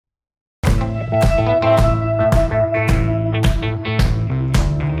You're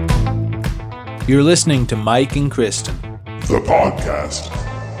listening to Mike and Kristen, the podcast.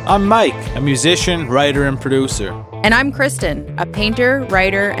 I'm Mike, a musician, writer, and producer. And I'm Kristen, a painter,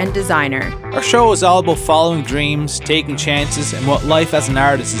 writer, and designer. Our show is all about following dreams, taking chances, and what life as an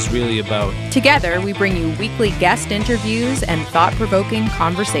artist is really about. Together, we bring you weekly guest interviews and thought-provoking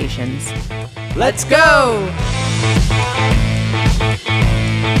conversations. Let's go!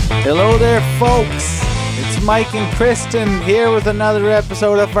 Hello there, folks. It's Mike and Kristen here with another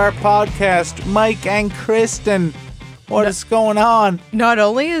episode of our podcast, Mike and Kristen. What is going on? Not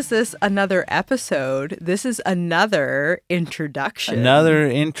only is this another episode, this is another introduction. Another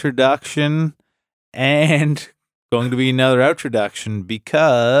introduction and going to be another outroduction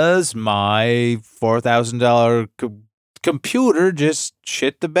because my $4,000 computer just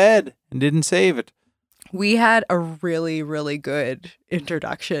shit the bed and didn't save it. We had a really, really good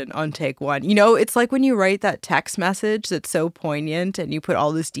introduction on take one. You know, it's like when you write that text message that's so poignant and you put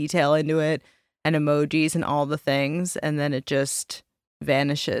all this detail into it and emojis and all the things, and then it just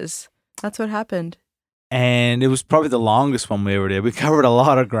vanishes. That's what happened. And it was probably the longest one we ever did. We covered a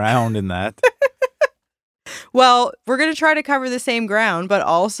lot of ground in that. Well, we're going to try to cover the same ground, but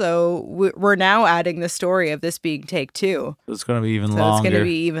also we're now adding the story of this being take two. It's going to be even longer. It's going to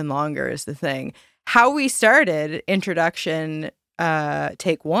be even longer is the thing. How we started introduction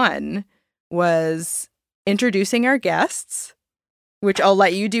take one was introducing our guests, which I'll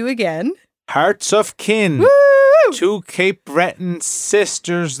let you do again. Hearts of Kin. Woo! Two Cape Breton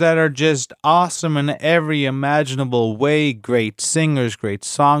sisters that are just awesome in every imaginable way. Great singers, great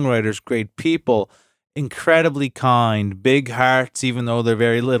songwriters, great people. Incredibly kind, big hearts, even though they're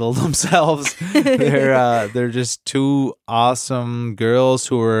very little themselves. They're just two awesome girls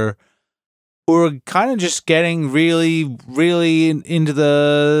who are kind of just getting really, really into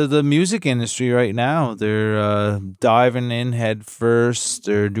the music industry right now. They're diving in head first.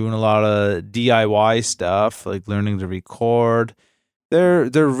 They're doing a lot of DIY stuff, like learning to record.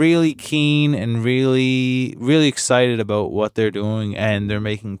 They're really keen and really, really excited about what they're doing, and they're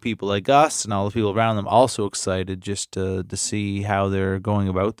making people like us and all the people around them also excited just to see how they're going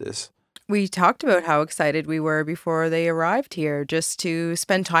about this. We talked about how excited we were before they arrived here, just to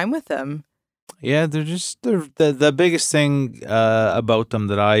spend time with them. Yeah, they're the biggest thing about them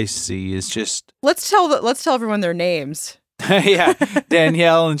that I see is just let's tell everyone their names. Yeah,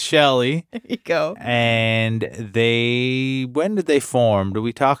 Danielle and Shellie. There you go. And when did they form? Did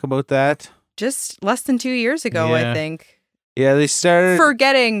we talk about that? Just less than 2 years ago, Yeah. I think. Yeah, they started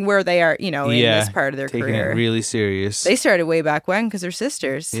forgetting where they are, in this part of their taking career. It really serious. They started way back when because they're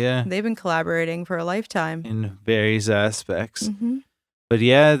sisters. Yeah, they've been collaborating for a lifetime in various aspects. Mm-hmm. But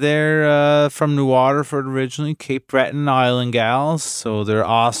yeah, they're from New Waterford originally, Cape Breton Island gals, so they're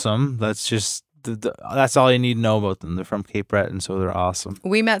awesome. That's just that's all you need to know about them. They're from Cape Breton, so they're awesome.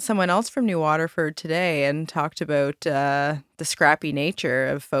 We met someone else from New Waterford today and talked about the scrappy nature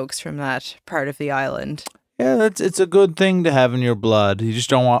of folks from that part of the island. Yeah, it's a good thing to have in your blood. You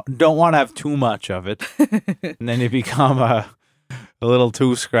just don't want to have too much of it, and then you become a little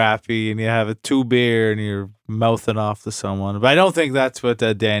too scrappy, and you have a two beer, and you're mouthing off to someone. But I don't think that's what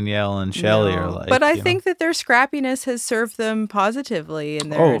Danielle and Shellie are like. But I think that their scrappiness has served them positively in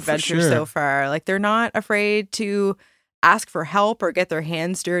their adventure so far. Like, they're not afraid to ask for help or get their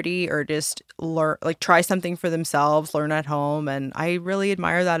hands dirty or just try something for themselves, learn at home, and I really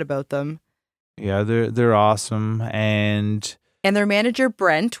admire that about them. Yeah, they're awesome, and their manager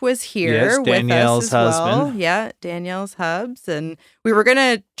Brent was here with Danielle's us as well. husband. Yeah, Danielle's hubs, and we were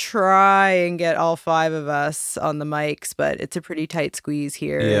gonna try and get all five of us on the mics, but it's a pretty tight squeeze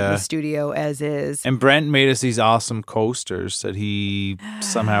here in the studio as is. And Brent made us these awesome coasters that he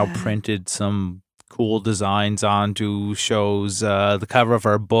somehow printed some cool designs onto, shows the cover of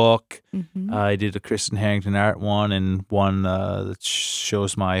our book. Mm-hmm. I did a Kristen Harrington art one and one that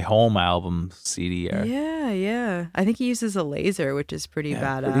shows my home album CD art. Yeah. I think he uses a laser, which is pretty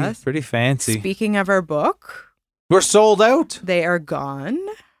badass. Pretty fancy. Speaking of our book, we're sold out. They are gone.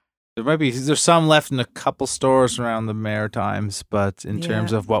 There's some left in a couple stores around the Maritimes, but in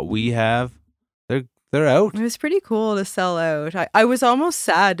terms of what we have, they're out. It was pretty cool to sell out. I was almost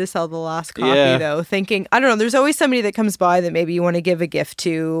sad to sell the last copy, though, thinking, I don't know, there's always somebody that comes by that maybe you want to give a gift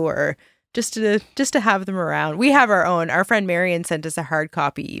to or just to have them around. We have our own. Our friend Marion sent us a hard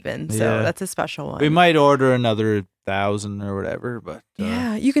copy even, so that's a special one. We might order another 1,000 or whatever, but...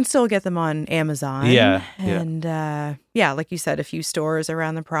 you can still get them on Amazon. And like you said, a few stores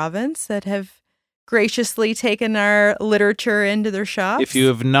around the province that have graciously taken our literature into their shops. If you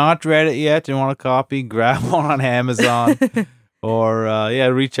have not read it yet and want a copy, grab one on Amazon. Or,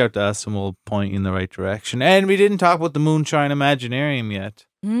 reach out to us and we'll point you in the right direction. And we didn't talk about the Moonshine Imaginarium yet.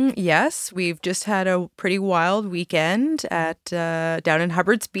 Yes, we've just had a pretty wild weekend at down in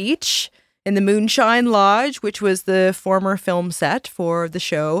Hubbard's Beach in the Moonshine Lodge, which was the former film set for the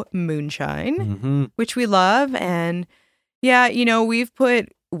show Moonshine, which we love. And yeah, we've put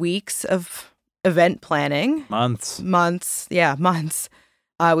weeks of event planning. Months. We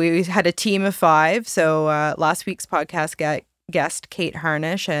had a team of 5. So last week's podcast guest, Kate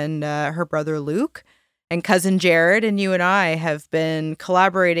Harnish, and her brother Luke, and cousin Jared, and you and I have been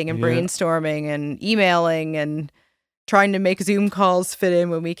collaborating and brainstorming and emailing and trying to make Zoom calls fit in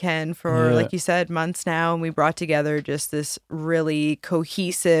when we can for, like you said, months now. And we brought together just this really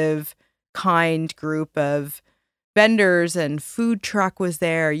cohesive, kind group of vendors, and food truck was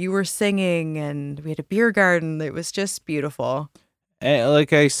there. You were singing, and we had a beer garden. It was just beautiful.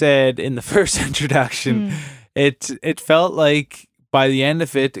 Like I said in the first introduction, it felt like by the end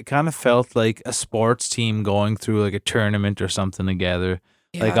of it, it kind of felt like a sports team going through like a tournament or something together.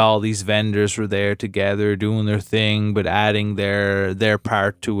 Yeah. Like all these vendors were there together doing their thing, but adding their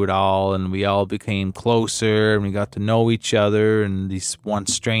part to it all. And we all became closer and we got to know each other. And these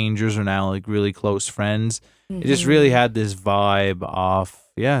once strangers are now like really close friends. It just really had this vibe of,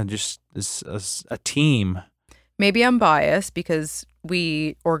 just this, a team. Maybe I'm biased because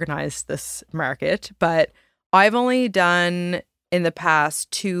we organized this market, but I've only done in the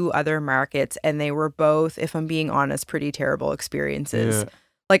past 2 other markets, and they were both, if I'm being honest, pretty terrible experiences. Yeah.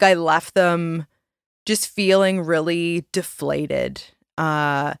 Like I left them just feeling really deflated.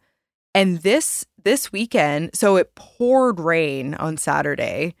 And this weekend, so it poured rain on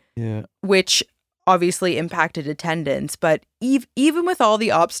Saturday, which obviously impacted attendance. But even with all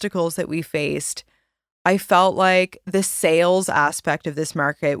the obstacles that we faced, I felt like the sales aspect of this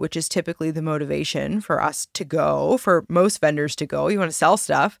market, which is typically the motivation for us to go, for most vendors to go, you want to sell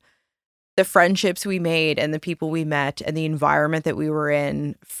stuff, the friendships we made and the people we met and the environment that we were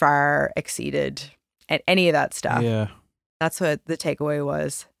in far exceeded any of that stuff. Yeah. That's what the takeaway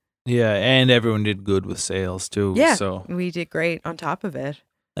was. Yeah, and everyone did good with sales too. Yeah, so we did great on top of it.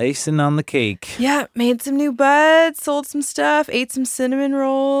 Icing on the cake. Yeah, made some new buds, sold some stuff, ate some cinnamon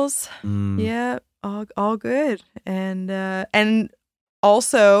rolls. Yeah. All good. And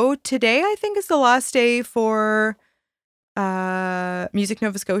also today I think is the last day for Music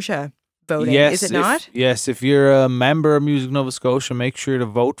Nova Scotia voting. Yes, is it not? Yes, if you're a member of Music Nova Scotia, make sure to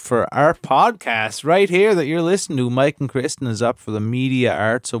vote for our podcast right here that you're listening to. Mike and Kristen is up for the Media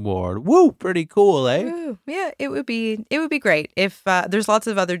Arts Award. Woo, pretty cool, eh? Woo. Yeah, it would be great if there's lots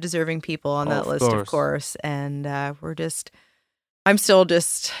of other deserving people on that list, of course, and I'm still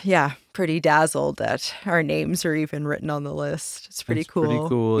just, pretty dazzled that our names are even written on the list. It's pretty cool. Pretty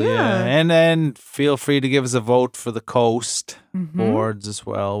cool, yeah. And then feel free to give us a vote for the Coast boards as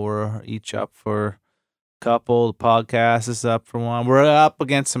well. We're each up for a couple. The podcast is up for one. We're up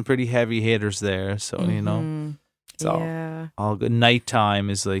against some pretty heavy hitters there. So, it's all good. Nighttime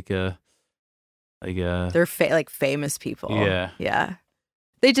is like a... They're like famous people. Yeah. Yeah.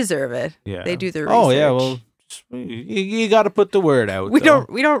 They deserve it. Yeah. They do their research. Oh, yeah, well... You got to put the word out. We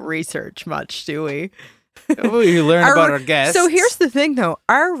don't research much, do we? We learn about our guests. So here's the thing, though.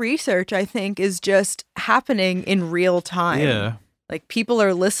 Our research, I think, is just happening in real time. Yeah, like people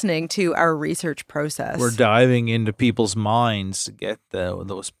are listening to our research process. We're diving into people's minds to get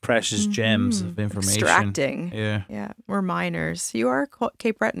those precious gems of information. Extracting. Yeah. We're miners. You are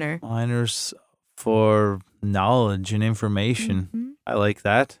Cape Bretoner. Miners for knowledge and information. I like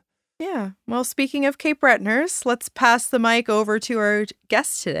that. Yeah. Well, speaking of Cape Bretoners, let's pass the mic over to our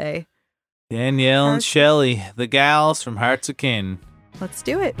guests today. Danielle and Shellie, the gals from Hearts of Kin. Let's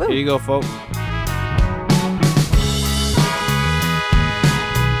do it. Woo. Here you go, folks.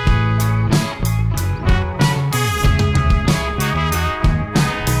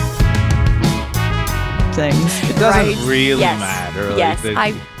 Things. It doesn't really matter. Yes,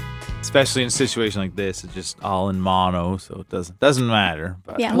 especially in a situation like this, it's just all in mono, so it doesn't matter.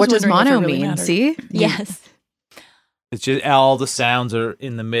 But yeah, what does mono mean? See? Yes. It's just all the sounds are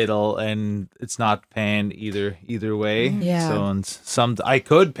in the middle, and it's not panned either way. Yeah. So and I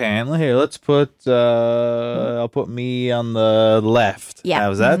could pan. Here, let's put. I'll put me on the left. Yeah.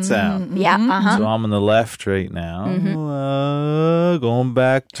 How's that sound? Yeah. So I'm on the left right now. Going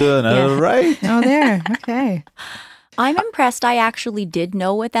back to another right. Oh, there. Okay. I'm impressed. I actually did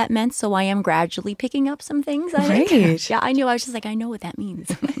know what that meant, so I am gradually picking up some things. I think. Yeah, I knew. I was just like, I know what that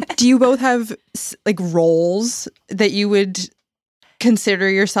means. Do you both have like roles that you would consider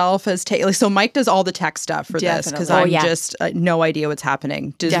yourself as so Mike does all the tech stuff for this because I'm just no idea what's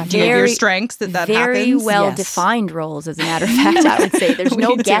happening. Do you have your strengths that very happens? Well defined roles, as a matter of fact. I would say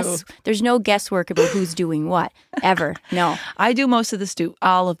there's no guesswork about who's doing what ever. No, I do most of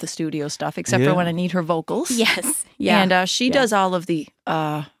all of the studio stuff except for when I need her vocals. Yes, and she does all of the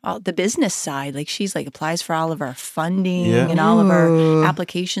business side. Like she's like applies for all of our funding and all of our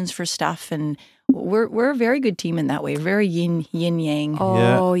applications for stuff and. We're a very good team in that way. Very yin yang.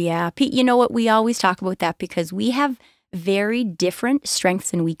 Oh yeah, Pete. You know what? We always talk about that because we have very different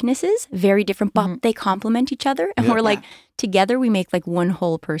strengths and weaknesses. Very different, but they complement each other, and we're like together we make like one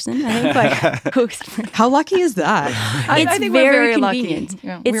whole person. I think. How lucky is that? I think we're very convenient.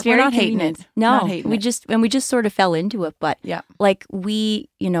 Lucky. Yeah. We're not hating it. No, we just sort of fell into it. But like we,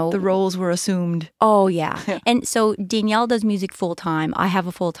 the roles were assumed. Oh yeah. And so Danielle does music full time. I have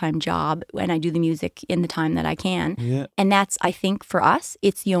a full time job, and I do the music in the time that I can. Yeah. And that's, I think, for us,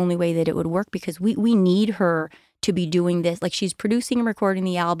 it's the only way that it would work because we need her to be doing this. Like she's producing and recording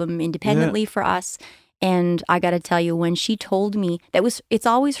the album independently for us. And I got to tell you, when she told me it's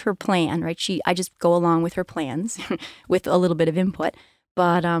always her plan, right? I just go along with her plans with a little bit of input.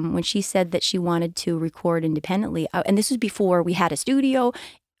 But when she said that she wanted to record independently, and this was before we had a studio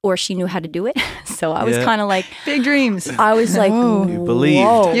or she knew how to do it. So I was kind of like, big dreams. I was like, you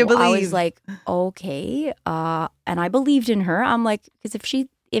believed. You believed. I was like, okay. And I believed in her. I'm like, because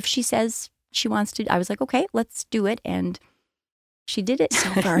if she says she wants to, I was like, okay, let's do it. And she did it. So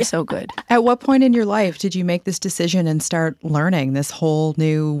far, so good. At what point in your life did you make this decision and start learning this whole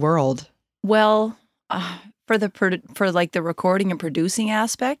new world? Well, for the recording and producing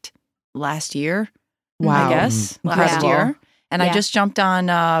aspect, last year. Wow. I guess last year. And I just jumped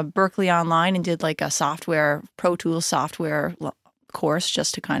on Berkeley Online and did like a Pro Tools software course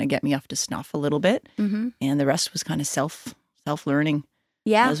just to kind of get me up to snuff a little bit. Mm-hmm. And the rest was kind of self-learning.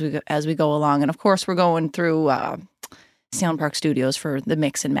 Yeah. As we go along. And of course, we're going through Sound Park Studios for the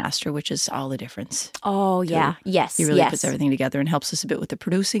mix and master, which is all the difference. Oh, yeah. Yes. He really puts everything together and helps us a bit with the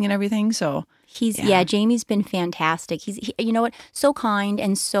producing and everything. So Jamie's been fantastic. He you know what, so kind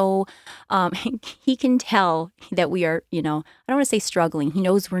and so he can tell that we are, I don't want to say struggling. He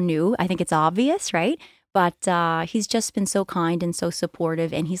knows we're new. I think it's obvious, right? But he's just been so kind and so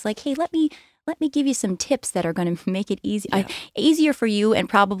supportive. And he's like, hey, let me give you some tips that are going to make it easier for you and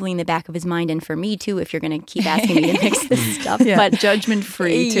probably in the back of his mind and for me too if you're going to keep asking me to mix this stuff. Yeah, but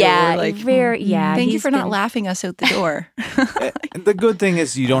judgment-free too. Yeah, like, Thank you for not laughing us out the door. The good thing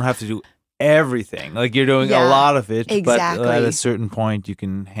is you don't have to do everything. Like you're doing a lot of it, exactly. But at a certain point you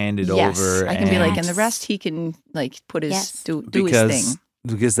can hand it over. I can be like, and the rest he can like put his do his thing.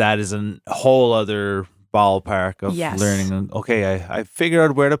 Because that is a whole other ballpark of learning. Okay, I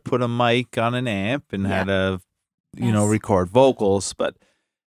figured out where to put a mic on an amp and how to, record vocals. But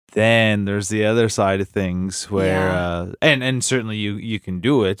then there's the other side of things where, and certainly you can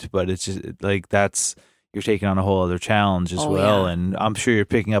do it, but it's just like you're taking on a whole other challenge as well. Yeah. And I'm sure you're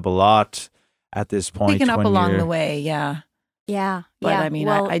picking up a lot at this point. Picking up along the way, yeah. Yeah, but I mean,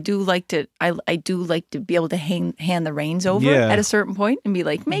 I do like to. I do like to be able to hand the reins over at a certain point and be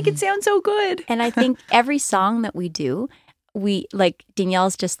like, make it sound so good. And I think every song that we do, we like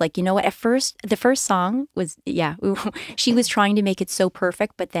Danielle's just like, you know what? At first, the first song was she was trying to make it so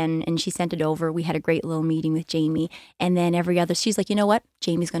perfect, but then and she sent it over. We had a great little meeting with Jamie, and then every other, she's like, you know what?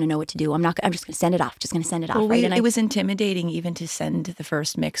 Jamie's going to know what to do. I'm just going to send it off. Just going to send it off. Right? It was intimidating even to send the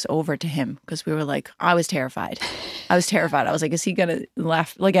first mix over to him because we were like, I was terrified. I was like, is he going to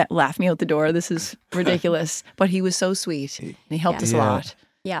laugh me out the door? This is ridiculous. But he was so sweet and he helped us a lot.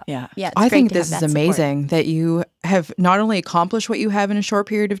 Yeah. I think this is amazing that you have not only accomplished what you have in a short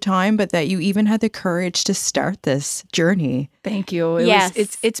period of time, but that you even had the courage to start this journey. Thank you.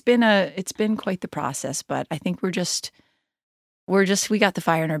 It's been quite the process, but I think we got the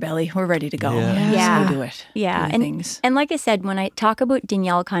fire in our belly. We're ready to go. Yeah. So we'll do it. Yeah. And like I said, when I talk about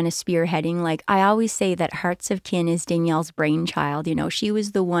Danielle kind of spearheading, like I always say that Hearts of Kin is Danielle's brainchild. She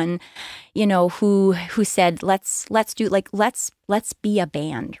was the one, who said, let's be a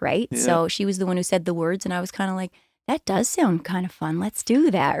band, right? Yeah. So she was the one who said the words, and I was kind of like, that does sound kind of fun. Let's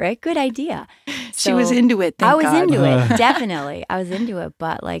do that, right? Good idea. She was into it. I was into it, definitely. I was into it,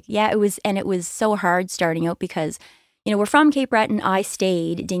 but it was so hard starting out because we're from Cape Breton. I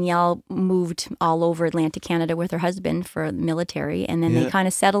stayed. Danielle moved all over Atlantic Canada with her husband for the military, and then they kind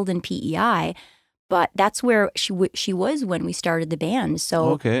of settled in PEI. But that's where she was when we started the band.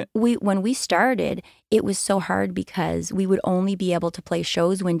 So when we started, it was so hard because we would only be able to play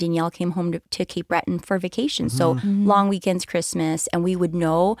shows when Danielle came home to Cape Breton for vacation. So long weekends, Christmas, and we would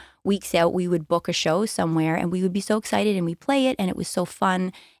know weeks out we would book a show somewhere and we would be so excited and we'd play it and it was so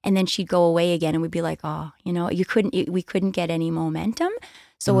fun. And then she'd go away again and we'd be like, oh, you know, we couldn't get any momentum.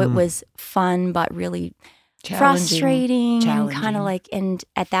 So it was fun, but really frustrating and kind of like, and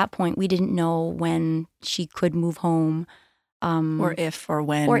at that point we didn't know when she could move home, or if or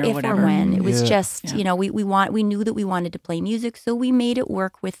when it was just you know, we knew that we wanted to play music, so we made it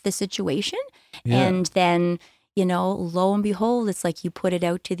work with the situation. And then, you know, lo and behold, it's like you put it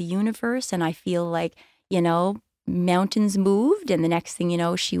out to the universe, and I feel like, you know, mountains moved, and the next thing you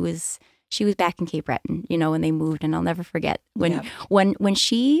know, she was back in Cape Breton, you know, when they moved. And I'll never forget when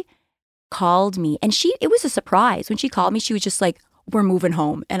she called me, and it was a surprise. When she called me, she was just like, we're moving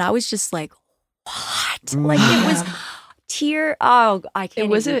home. And I was just like, what? Like, it was I can't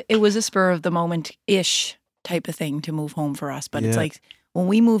it was a spur of the moment-ish type of thing to move home for us. But it's like, when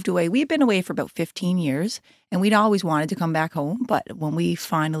we moved away, we had been away for about 15 years and we'd always wanted to come back home. But when we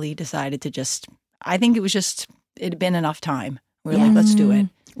finally decided to I think it had been enough time. We were like, let's do it.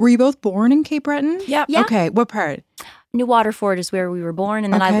 Were you both born in Cape Breton? Yeah. Okay, what part? New Waterford is where we were born,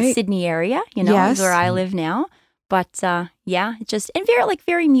 and then I was Sydney area, you know, is where I live now. But and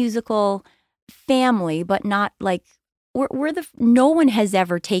very musical family, but not like no one has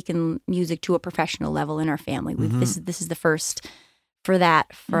ever taken music to a professional level in our family. This is the first for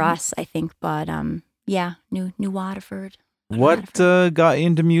that for us, I think. But New Waterford. What got you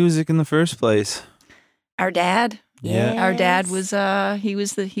into music in the first place? Our dad. Yeah. Our dad was he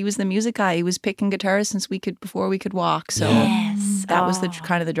was the music guy. He was picking guitars since before we could walk. So that was the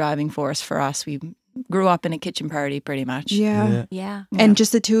kind of the driving force for us. We grew up in a kitchen party pretty much. Yeah. And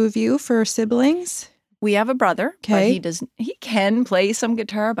just the two of you for siblings? We have a brother, but he can play some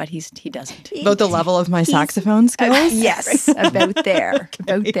guitar, but he doesn't. About the level of my saxophone skills? Yes, about there.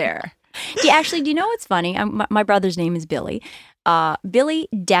 About there. Do you know what's funny? My brother's name is Billy. Billy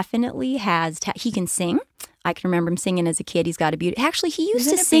definitely he can sing. I can remember him singing as a kid. He's got a beauty. Actually, he used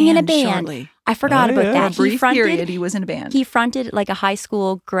to sing in a band. Shortly. I forgot about that. For a brief period, he was in a band. He fronted like a high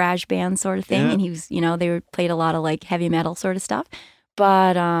school garage band sort of thing, and he was, you know, played a lot of like heavy metal sort of stuff.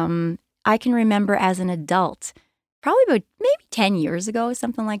 But I can remember as an adult, probably about maybe 10 years ago,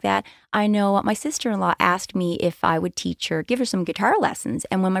 something like that, I know my sister-in-law asked me if I would give her some guitar lessons.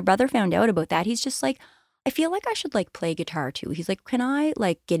 And when my brother found out about that, he's just like, I feel like I should like play guitar too. He's like, can I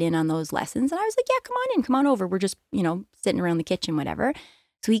like get in on those lessons? And I was like, yeah, come on over. We're just, you know, sitting around the kitchen, whatever.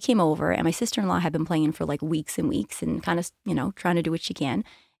 So he came over, and my sister-in-law had been playing for like weeks and weeks and kind of, you know, trying to do what she can.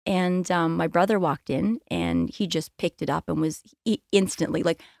 And my brother walked in, and he just picked it up and was instantly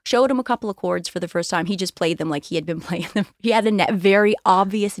like, showed him a couple of chords for the first time. He just played them like he had been playing them. He had a very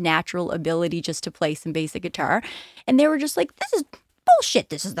obvious natural ability just to play some basic guitar. And they were just like, this is bullshit.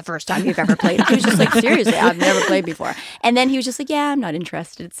 This is the first time you've ever played. He was just like, seriously, I've never played before. And then he was just like, yeah, I'm not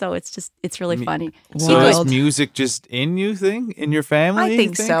interested. So it's really funny. So is music just in your family? I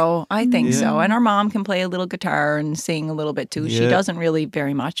think so. And our mom can play a little guitar and sing a little bit too. She doesn't really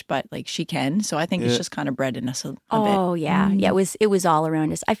very much, but like she can. So I think it's just kind of bred in us a bit. Oh yeah. Yeah, it was all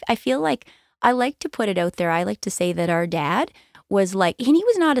around us. I feel like I like to put it out there. I like to say that our dad was like, and he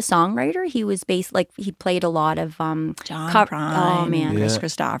was not a songwriter. He was he played a lot of John Prine, Chris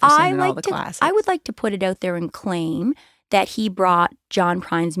Christopherson, and all the classics. I would like to put it out there and claim that he brought John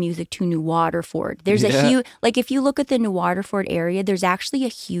Prine's music to New Waterford. There's a huge, like if you look at the New Waterford area, there's actually a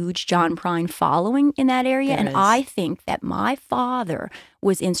huge John Prine following in that area. And I think that my father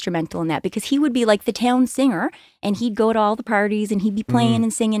was instrumental in that, because he would be like the town singer and he'd go to all the parties and he'd be playing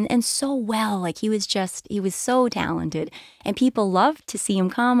and singing and so well. Like he was so talented, and people loved to see him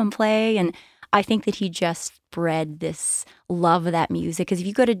come and play. And I think that he just bred this love of that music, because if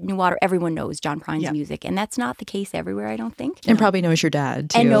you go to New Water, everyone knows John Prine's music, and that's not the case everywhere, I don't think. And probably knows your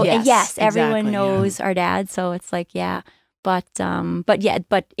dad too. And everyone knows our dad, so it's like but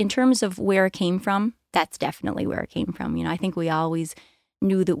in terms of where it came from, that's definitely where it came from. You know, I think we always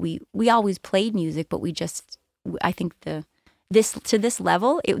knew that we always played music, but I think this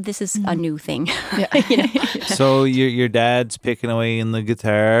level, this is a new thing. You know? So your dad's picking away in the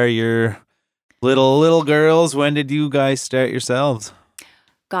guitar. Your little girls. When did you guys start yourselves?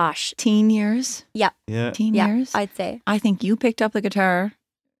 Gosh, teen years. Yeah. Teen years. I'd say. I think you picked up the guitar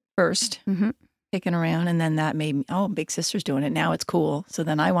first, picking around, and then that made me, big sister's doing it now. It's cool. So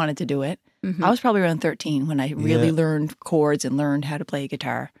then I wanted to do it. I was probably around 13 when I really learned chords and learned how to play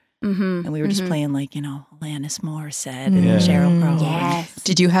guitar. And we were just playing like, Alanis Morissette and Sheryl Crow. Yes.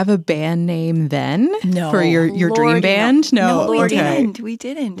 Did you have a band name then? No. For your dream band? No, we didn't. We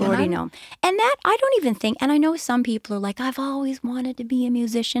didn't. Lordy, no. And that, I don't even think, and I know some people are like, I've always wanted to be a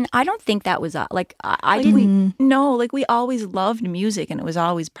musician. I don't think that was, I didn't. No, like we always loved music and it was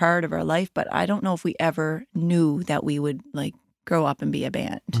always part of our life, but I don't know if we ever knew that we would like grow up and be a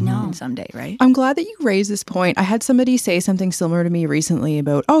band someday, right? I'm glad that you raised this point. I had somebody say something similar to me recently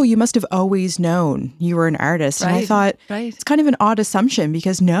about, you must have always known you were an artist. And I thought, it's kind of an odd assumption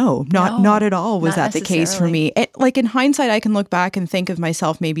because not at all was that the case for me. Like in hindsight, I can look back and think of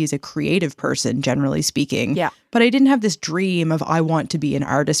myself maybe as a creative person, generally speaking. Yeah. But I didn't have this dream of I want to be an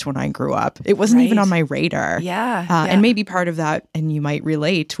artist when I grew up. It wasn't even on my radar. Yeah. And maybe part of that, and you might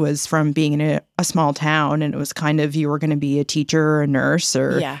relate, was from being in a small town, and it was kind of you were going to be a teacher or a nurse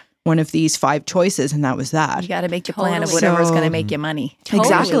or one of these 5 choices, and that was that. You got to make your plan of whatever's going to make you money.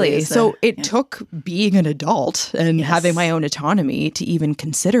 Exactly. So it took being an adult and having my own autonomy to even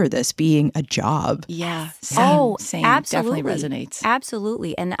consider this being a job. Yeah. Same. Absolutely. Definitely resonates.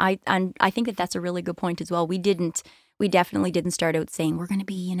 Absolutely. And I think that that's a really good point as well. We definitely didn't start out saying we're going to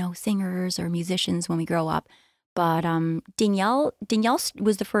be, singers or musicians when we grow up. But Danielle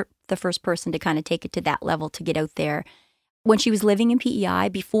was the first person to kind of take it to that level, to get out there. When she was living in PEI,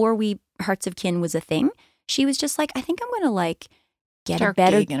 before Hearts of Kin was a thing, she was just like, I think I'm going to like get a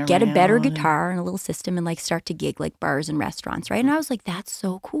better guitar and a little system and like start to gig like bars and restaurants, right? And I was like, that's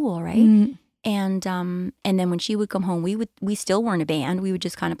so cool, right? Mm. And then when she would come home, we still weren't a band. We would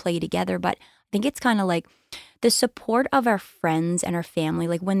just kind of play together. But I think it's kind of like the support of our friends and our family.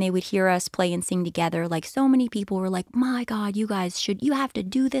 Like when they would hear us play and sing together, like so many people were like, my God, you have to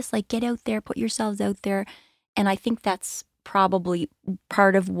do this. Like get out there, put yourselves out there. And I think that's probably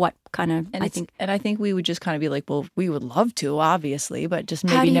part of what kind of, I think we would just kind of be like, well, we would love to, obviously, but just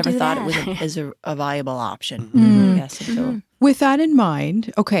maybe never thought it was as a viable option. Mm-hmm. Yes. Mm-hmm. With that in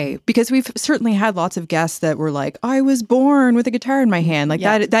mind, okay, because we've certainly had lots of guests that were like, I was born with a guitar in my hand. Like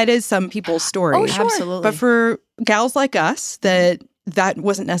that is some people's story. Oh, sure. Absolutely. But for gals like us, that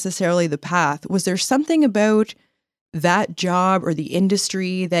wasn't necessarily the path. Was there something about that job or the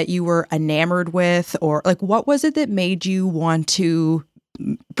industry that you were enamored with, or like what was it that made you want to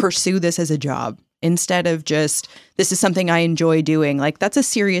pursue this as a job instead of just, this is something I enjoy doing? Like that's a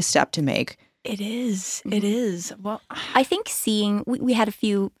serious step to make. It is. It is. Well, I think we had a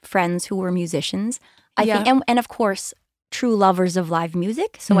few friends who were musicians. I think, and of course, true lovers of live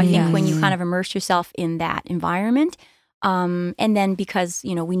music. So I think when you kind of immerse yourself in that environment, and then because,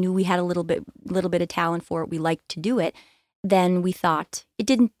 we knew we had a little bit of talent for it, we liked to do it, then we thought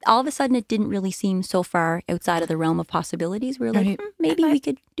all of a sudden it didn't really seem so far outside of the realm of possibilities. We were like, maybe we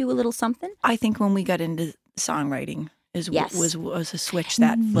could do a little something. I think when we got into songwriting was a switch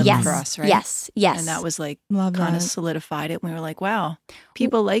that flipped for us, right? Yes. And that was like kind of solidified it. We were like, wow,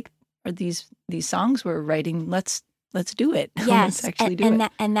 people like these songs we're writing. Let's do it. Yes, let's actually do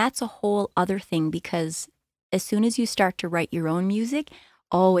it. And that's a whole other thing, because as soon as you start to write your own music,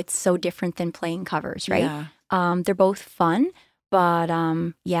 it's so different than playing covers, right? Yeah. They're both fun, but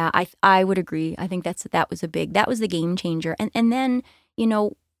I would agree. I think that was the game changer. And then,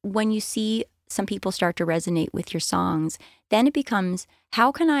 when you see some people start to resonate with your songs, then it becomes,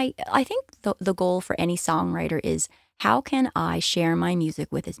 I think the goal for any songwriter is, how can I share my music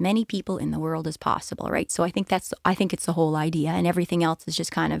with as many people in the world as possible, right? So I think it's the whole idea, and everything else is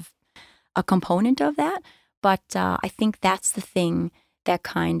just kind of a component of that. But I think that's the thing that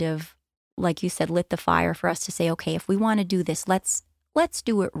kind of, like you said, lit the fire for us to say, okay, if we want to do this, let's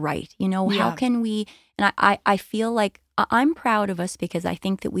do it right. How can we? And I feel like I'm proud of us, because I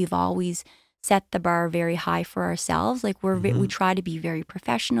think that we've always set the bar very high for ourselves. Like we try to be very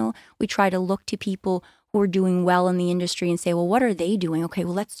professional. We try to look to people who are doing well in the industry and say, well, what are they doing? Okay,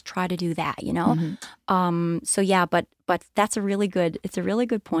 well, let's try to do that, So yeah, but that's a really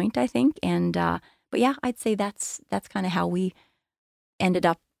good point, I think. And but yeah, I'd say that's kind of how we ended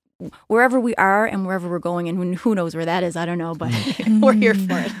up wherever we are and wherever we're going, and who knows where that is, I don't know, but we're here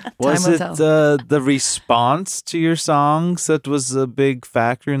for it. Was it the response to your songs that was a big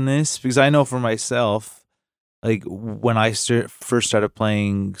factor in this? Because I know for myself, like when I first started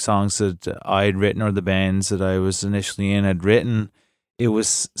playing songs that I had written, or the bands that I was initially in had written, it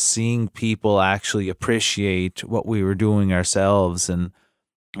was seeing people actually appreciate what we were doing ourselves. And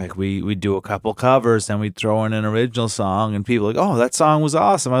like we'd do a couple covers, then we'd throw in an original song, and people like, oh, that song was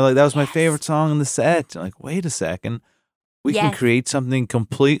awesome. I like, that was my favorite song in the set. I'm like, wait a second. We can create something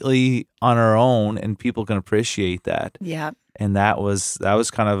completely on our own, and people can appreciate that. Yeah. And that was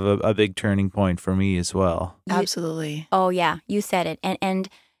kind of a big turning point for me as well. Absolutely. Oh yeah, you said it. And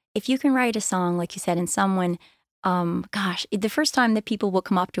if you can write a song, like you said, and someone, gosh, the first time that people will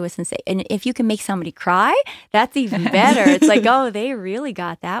come up to us and say, and if you can make somebody cry, that's even better. It's like, oh, they really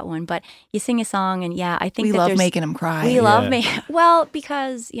got that one. But you sing a song, and I think we love making them cry. We love making, well,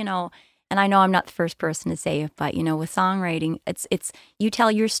 because, and I know I'm not the first person to say it, but with songwriting, it's you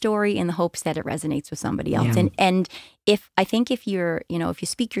tell your story in the hopes that it resonates with somebody else. And if you're, if you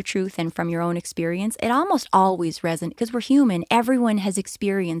speak your truth and from your own experience, it almost always resonates, because we're human. Everyone has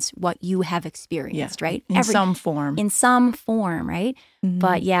experienced what you have experienced, right? In some form. In some form, right? Mm-hmm.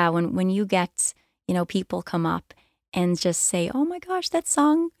 But when you get, people come up and just say, "Oh my gosh, that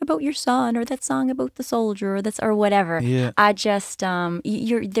song about your son, or that song about the soldier, or whatever." Yeah. I just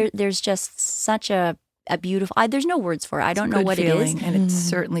there's just such a beautiful. There's no words for it. I don't know what feeling, it is, and it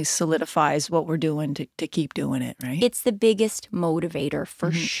certainly solidies what we're doing to keep doing it. Right? It's the biggest motivator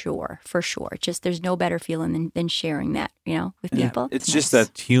for sure. For sure. Just there's no better feeling than sharing that, with people. It's just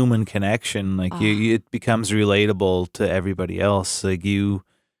that human connection. Like it becomes relatable to everybody else. Like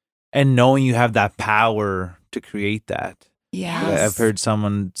and knowing you have that power to create that. Yeah, I've heard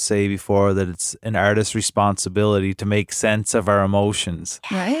someone say before that it's an artist's responsibility to make sense of our emotions.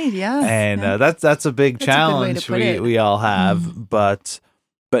 Right, yeah. And that's a big challenge we all have. But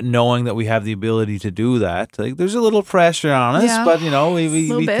knowing that we have the ability to do that, like there's a little pressure on us, but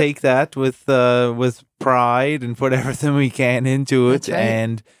we take that with pride and put everything we can into it. Right.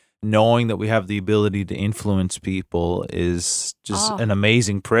 And knowing that we have the ability to influence people is just an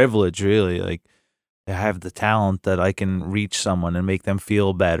amazing privilege, really. Like, I have the talent that I can reach someone and make them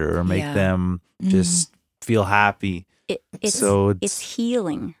feel better, or make them just feel happy. It's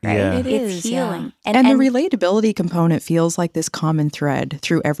healing, right? Yeah. It's healing. Yeah. And the relatability component feels like this common thread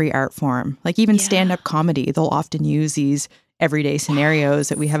through every art form. Like even stand-up comedy, they'll often use these everyday scenarios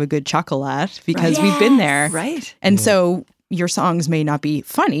that we have a good chuckle at because we've been there. Right. And so your songs may not be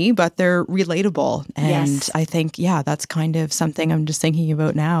funny, but they're relatable. And I think, that's kind of something I'm just thinking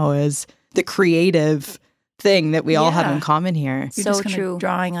about now is the creative thing that we all have in common here. You're just true.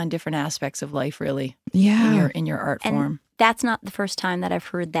 Drawing on different aspects of life, really. Yeah. In your art form. That's not the first time that I've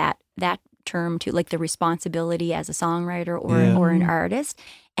heard that term too, like the responsibility as a songwriter or an artist.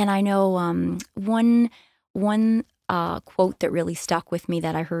 And I know one quote that really stuck with me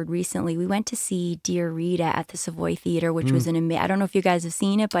that I heard recently. We went to see Dear Rita at the Savoy Theatre, which was I don't know if you guys have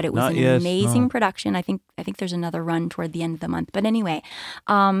seen it, but it was amazing production. I think there's another run toward the end of the month. But anyway,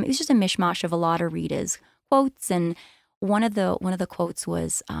 it was just a mishmash of a lot of Rita's quotes, and one of the quotes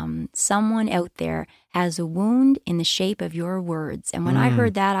was, "Someone out there has a wound in the shape of your words." And when I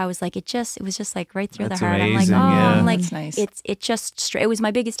heard that, I was like, it was just like right through That's the heart. amazing. I'm like, That's nice. It was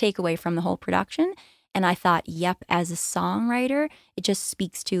my biggest takeaway from the whole production. And I thought, as a songwriter, it just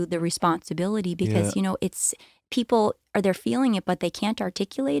speaks to the responsibility because, it's people they're feeling it, but they can't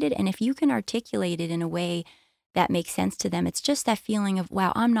articulate it. And if you can articulate it in a way that makes sense to them, it's just that feeling of,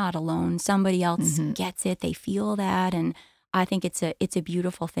 wow, I'm not alone. Somebody else gets it. They feel that. And I think it's a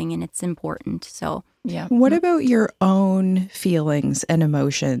beautiful thing and it's important. So, yeah. What about your own feelings and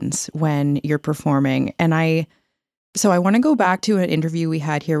emotions when you're performing? And I want to go back to an interview we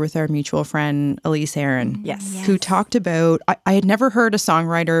had here with our mutual friend, Elise Aaron, who talked about, I had never heard a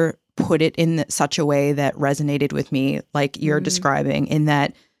songwriter put it in such a way that resonated with me, like you're describing, in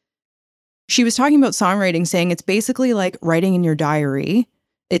that she was talking about songwriting, saying it's basically like writing in your diary.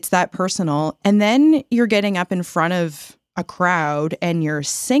 It's that personal. And then you're getting up in front of a crowd and you're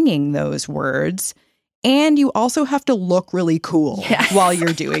singing those words. And you also have to look really cool while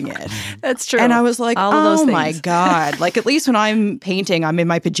you're doing it. That's true. And I was like, oh my God. Like, at least when I'm painting, I'm in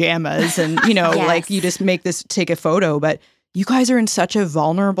my pajamas and, like you just take a photo. But you guys are in such a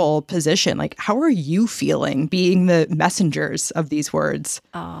vulnerable position. Like, how are you feeling being the messengers of these words?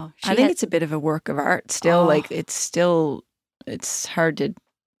 Oh, I think it's a bit of a work of art still. Like, it's hard to,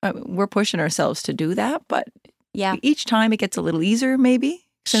 we're pushing ourselves to do that. But each time it gets a little easier, maybe.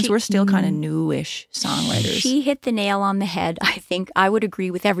 Since we're still kind of newish songwriters. She hit the nail on the head. I think I would agree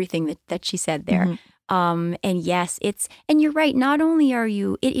with everything that she said there. And yes, and you're right. Not only are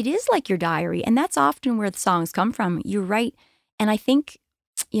you, it is like your diary. And that's often where the songs come from. You're right. And I think,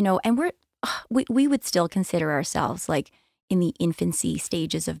 and we would still consider ourselves like in the infancy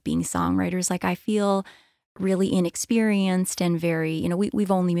stages of being songwriters. Like I feel really inexperienced and very, we've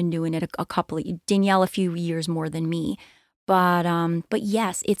only been doing it a couple of, Danielle a few years more than me. But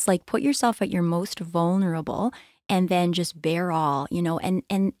yes, it's like put yourself at your most vulnerable and then just bear all,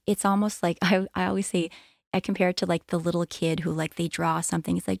 and it's almost like I always say, I compare it to like the little kid who like they draw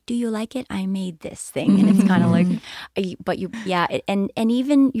something. It's like, do you like it? I made this thing. And it's kind of like, and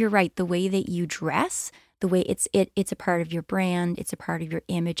even you're right, the way that you dress, the way it's a part of your brand, it's a part of your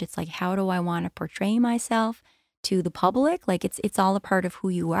image. It's like, how do I want to portray myself to the public? Like it's all a part of who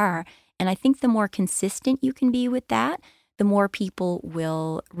you are. And I think the more consistent you can be with that, the more people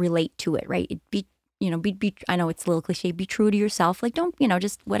will relate to it, right? I know it's a little cliche, be true to yourself. Like, don't,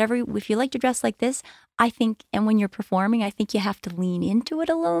 just whatever, if you like to dress like this, I think, and when you're performing, I think you have to lean into it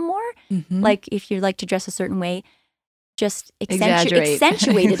a little more. Mm-hmm. Like, if you like to dress a certain way, just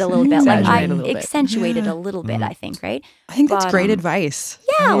accentuate it a little bit. Accentuate it a little bit, I think, right? I think that's great advice.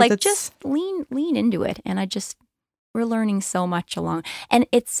 Yeah, just lean into it. And we're learning so much along. And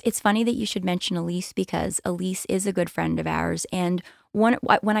it's funny that you should mention Elise, because Elise is a good friend of ours. And when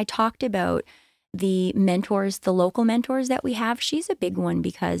I talked about the mentors, the local mentors that we have, she's a big one,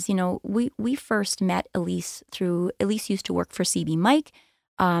 because, we first met Elise used to work for CB Mike.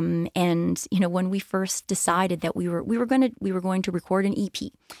 And when we first decided that we were going to record an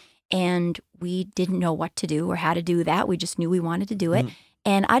EP, and we didn't know what to do or how to do that. We just knew we wanted to do it.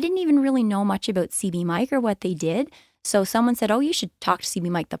 And I didn't even really know much about CB Mike or what they did. So someone said, "Oh, you should talk to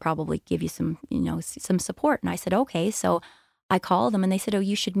CB Mike. They'll probably give you some, some support." And I said, "Okay." So I called them and they said, "Oh,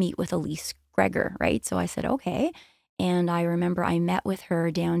 you should meet with Elise Gregor," right? So I said, "Okay." And I remember I met with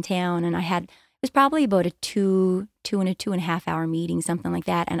her downtown, and it was probably about a 2.5 hour meeting, something like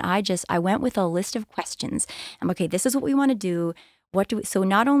that. And I went with a list of questions. I'm okay, this is what we want to do. So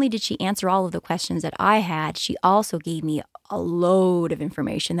not only did she answer all of the questions that I had, she also gave me a load of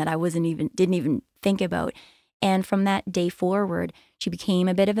information that I didn't even think about. And from that day forward, she became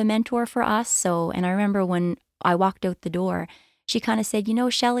a bit of a mentor for us. And I remember when I walked out the door, she kind of said,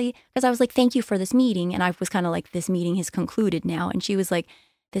 "Shellie," because I was like, "Thank you for this meeting." And I was kind of like, "This meeting has concluded now." And she was like,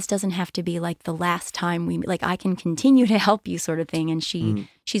 "This doesn't have to be like the last time like I can continue to help you," sort of thing. And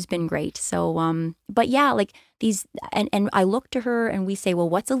she's been great. So, but yeah, like these, and I look to her and we say, well,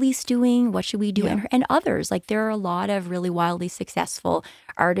 what's Elise doing? What should we do? Yeah. And others, like there are a lot of really wildly successful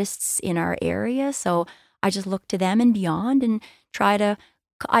artists in our area. So I just look to them and beyond and try to,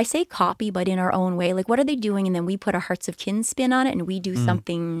 I say copy, but in our own way. Like, what are they doing? And then we put a Hearts of Kin spin on it and we do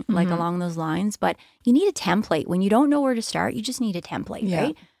something like along those lines. But you need a template. When you don't know where to start, you just need a template,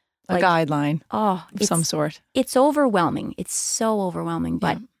 right? A guideline of some sort. It's overwhelming. It's so overwhelming,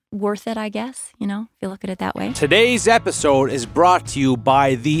 but worth it, I guess, if you look at it that way. Today's episode is brought to you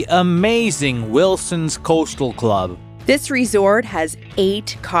by the amazing Wilson's Coastal Club. This resort has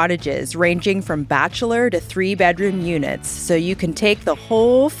 8 cottages ranging from bachelor to 3-bedroom units, so you can take the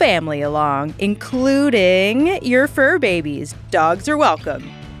whole family along, including your fur babies. Dogs are welcome.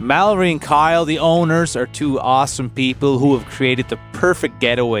 Mallory and Kyle, the owners, are 2 awesome people who have created the perfect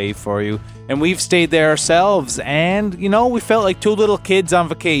getaway for you. And we've stayed there ourselves, and, we felt like 2 little kids on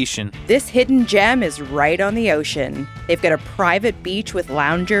vacation. This hidden gem is right on the ocean. They've got a private beach with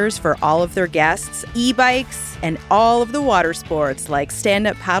loungers for all of their guests, e-bikes, and all of the water sports like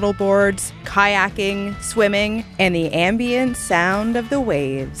stand-up paddle boards, kayaking, swimming, and the ambient sound of the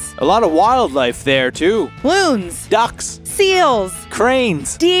waves. A lot of wildlife there, too. Loons, ducks, seals,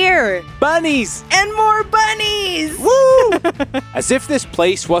 cranes, deer, bunnies, and more bunnies! Woo! As if this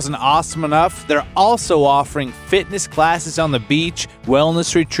place wasn't awesome enough, they're also offering fitness classes on the beach,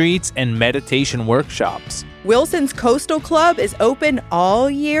 wellness retreats, and meditation workshops. Wilson's Coastal Club is open all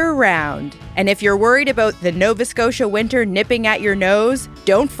year round. And if you're worried about the Nova Scotia winter nipping at your nose,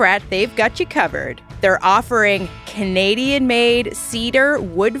 don't fret, they've got you covered. They're offering Canadian-made cedar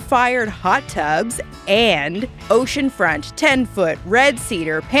wood-fired hot tubs and oceanfront 10-foot red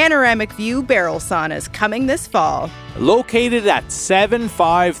cedar panoramic view barrel saunas coming this fall. Located at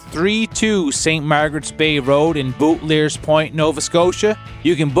 7532 St. Margaret's Bay Road in Bootlears Point, Nova Scotia,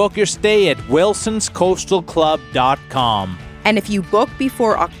 you can book your stay at wilsonscoastalclub.com. And if you book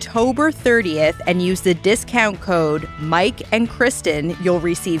before October 30th and use the discount code Mike and Kristen, you'll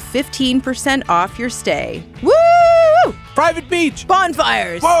receive 15% off your stay. Woo! Private beach!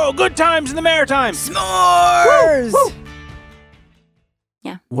 Bonfires! Whoa, good times in the Maritimes! S'mores! Woo!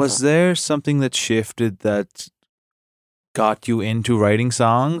 Yeah. Was there something that shifted that got you into writing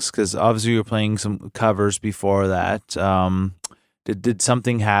songs? Because obviously you were playing some covers before that. Did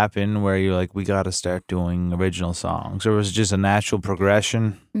something happen where you're like, we got to start doing original songs, or was it just a natural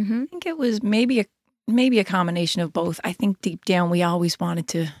progression? I think it was maybe a combination of both. I think deep down we always wanted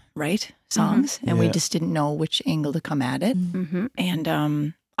to write songs, and we just didn't know which angle to come at it.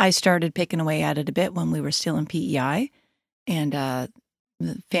 And I started picking away at it a bit when we were still in PEI, and the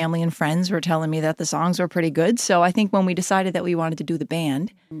family and friends were telling me that the songs were pretty good. So I think when we decided that we wanted to do the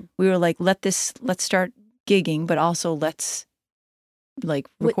band, we were like, let's start gigging, but also let's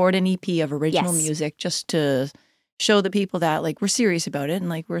record an EP of original music just to show the people that like we're serious about it and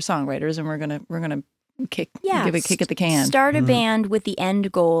like we're songwriters and we're gonna give a kick at the can. Start a band with the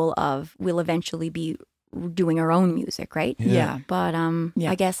end goal of we'll eventually be doing our own music, right? Yeah. But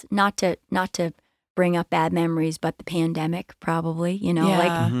I guess not to bring up bad memories, but the pandemic probably,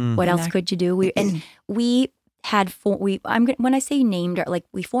 what else could you do? We had when I say named, like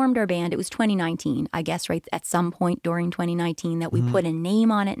we formed our band, it was 2019, I guess, right? At some point during 2019 that we put a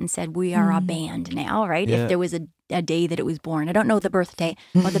name on it and said, we are a band now, right? Yeah. If there was a day that it was born. I don't know the birthday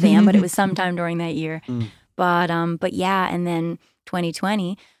of the band, but it was sometime during that year. But yeah, and then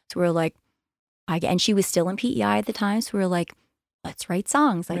 2020, so we were like, and she was still in PEI at the time, so we were like, let's write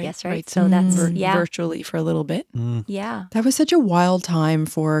songs, I guess, right? So that's, virtually for a little bit. Yeah. That was such a wild time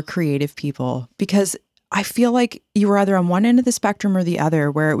for creative people because I feel like you were either on one end of the spectrum or the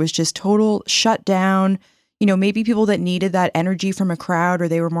other, where it was just total shut down. Maybe people that needed that energy from a crowd or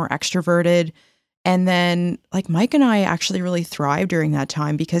they were more extroverted. And then like Mike and I actually really thrived during that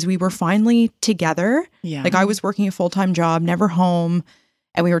time because we were finally together. Yeah. Like I was working a full-time job, never home.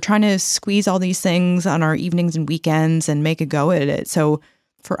 And we were trying to squeeze all these things on our evenings and weekends and make a go at it. So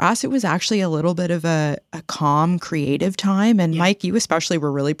for us, it was actually a little bit of a calm, creative time. And Mike, you especially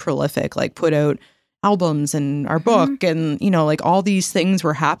were really prolific, like put out albums and our book and, like all these things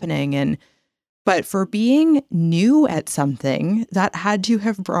were happening. But for being new at something, that had to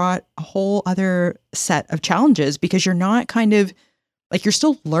have brought a whole other set of challenges because you're not kind of like, you're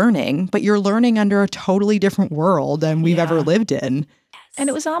still learning, but you're learning under a totally different world than we've ever lived in. And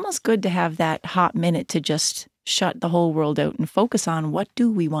it was almost good to have that hot minute to just shut the whole world out and focus on what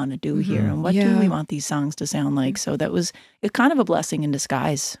do we want to do here and what do we want these songs to sound like. So it's kind of a blessing in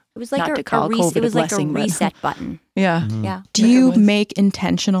disguise. It was like a reset button. Yeah. Yeah. Do you make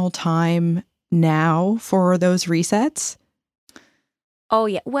intentional time now for those resets? Oh,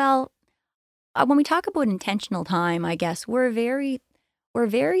 yeah. Well, when we talk about intentional time, I guess we're very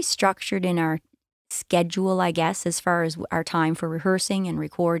structured in our schedule, I guess, as far as our time for rehearsing and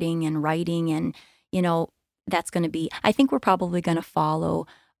recording and writing. And, that's going to be, I think we're probably going to follow,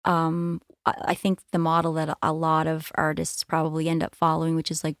 I think the model that a lot of artists probably end up following,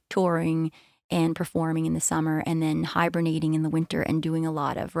 which is like touring and performing in the summer and then hibernating in the winter and doing a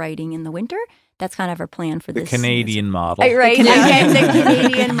lot of writing in the winter. That's kind of our plan for the this. Canadian model. Right. The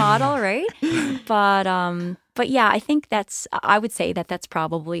Canadian model, right? But yeah, I think I would say that's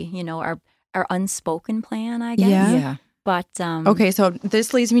probably, our unspoken plan, I guess. Yeah. But okay, so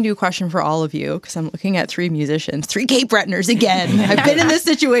this leads me to a question for all of you because I'm looking at three musicians, three Cape Bretoners again. I've been in this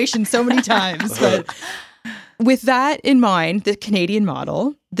situation so many times, but with that in mind, the Canadian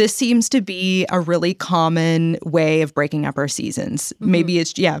model, this seems to be a really common way of breaking up our seasons. Maybe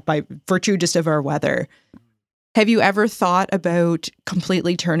it's by virtue just of our weather. Have you ever thought about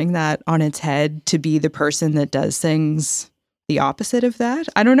completely turning that on its head to be the person that does things the opposite of that?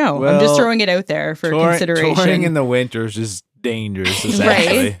 I don't know. Well, I'm just throwing it out there for consideration. Touring in the winter is just dangerous, essentially.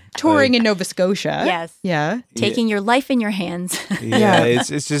 Right. Touring in Nova Scotia. Yes. Yeah. Taking your life in your hands.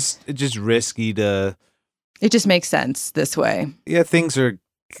 It's just risky to. It just makes sense this way. Yeah, things are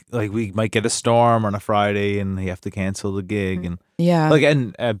like we might get a storm on a Friday and you have to cancel the gig, and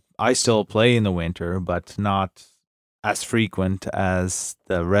I still play in the winter, but not as frequent as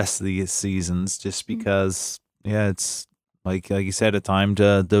the rest of the seasons, just because it's. Like you said, a time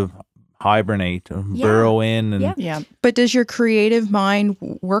to hibernate, burrow in. And But does your creative mind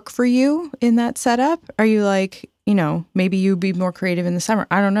work for you in that setup? Are you like, maybe you'd be more creative in the summer?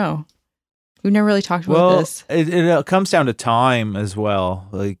 I don't know. We've never really talked about this. It comes down to time as well,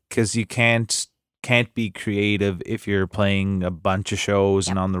 like because you can't be creative if you're playing a bunch of shows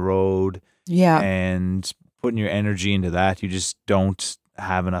and on the road. Yeah, and putting your energy into that, you just don't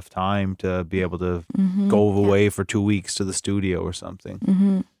have enough time to be able to go away for 2 weeks to the studio or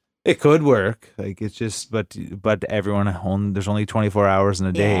something. It could work, like it's just, but everyone there's only 24 hours in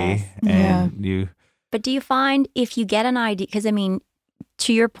a day, and But do you find if you get an idea? Because I mean,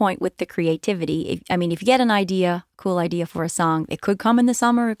 to your point with the creativity, if you get an idea, cool idea for a song, it could come in the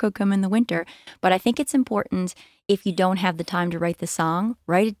summer, it could come in the winter. But I think it's important if you don't have the time to write the song,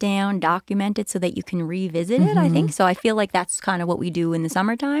 write it down, document it so that you can revisit it, I think. So I feel like that's kind of what we do in the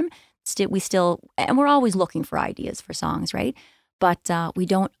summertime. And we're always looking for ideas for songs, right? But we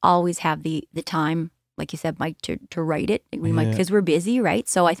don't always have the time, like you said, Mike, to write it. We might, because we're busy, right?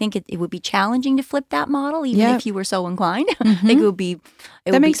 So I think it would be challenging to flip that model, even if you were so inclined. I think it would be.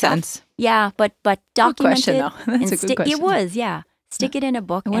 That makes sense. Yeah, but document it. That's a good question. It was, Stick it in a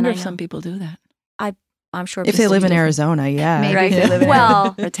book. I wonder if some people do that. I'm sure if they live in Arizona, maybe right. If they live in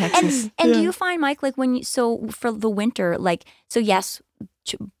Arizona or Texas. And do you find, Mike, like for the winter, like, so yes,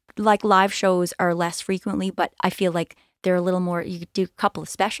 like live shows are less frequently, but I feel like they're a little more, you could do a couple of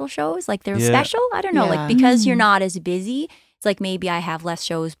special shows, like they're special. I don't know, like because you're not as busy, it's like maybe I have less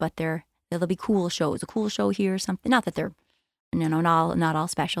shows, but there'll be cool shows, a cool show here or something. Not that they're, not all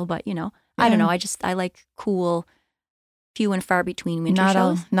special, but I don't know. I like cool, few and far between winter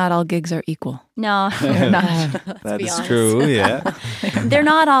shows. Not all gigs are equal. No, they're not. That's true. Yeah, they're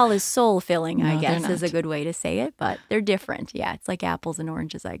not all as soul filling. I No, guess they're is a not. good way to say it, but they're different. Yeah, it's like apples and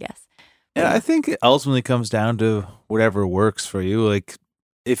oranges, I guess. and I think it ultimately comes down to whatever works for you. Like,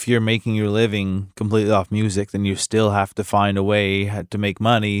 if you're making your living completely off music, then you still have to find a way to make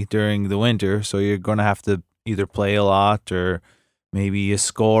money during the winter. So you're going to have to either play a lot, or maybe you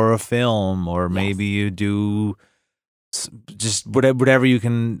score a film, or maybe you do just whatever you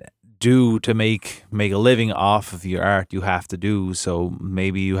can do to make a living off of your art. You have to do. So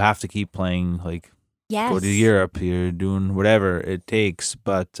maybe you have to keep playing, like go to Europe. You're doing whatever it takes,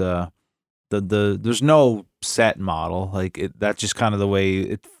 but there's no set model. Like that's just kind of the way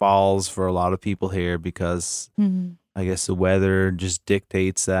it falls for a lot of people here, because I guess the weather just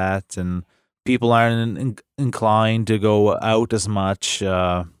dictates that, and people aren't inclined to go out as much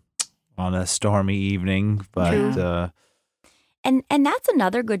on a stormy evening. But and that's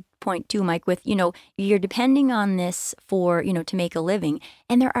another good point too, Mike, with you're depending on this for to make a living,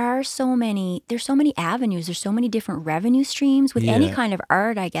 and there's so many avenues, there's so many different revenue streams with any kind of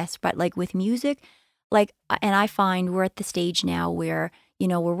art, I guess, but like with music, like, and I find we're at the stage now where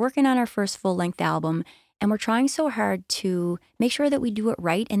we're working on our first full-length album, and we're trying so hard to make sure that we do it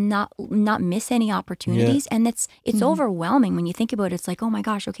right and not miss any opportunities. And it's overwhelming when you think about it. It's like, oh my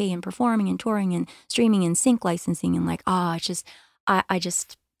gosh, okay, and performing and touring and streaming and sync licensing, and like, it's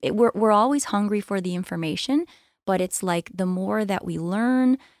just, we're always hungry for the information, but it's like the more that we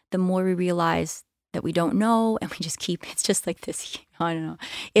learn, the more we realize that we don't know, and we just it's just like this, I don't know.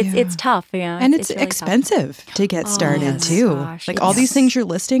 It's tough, And it's really expensive to get started too. Gosh, like all these things you're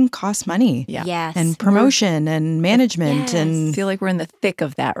listing cost money. Yeah. Yes. And promotion and management I feel like we're in the thick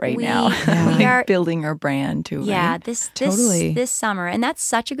of that right now. We are building our brand too. Yeah, right? this summer, and that's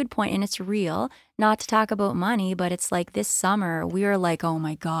such a good point, and it's real. Not to talk about money, but it's like this summer we are like, oh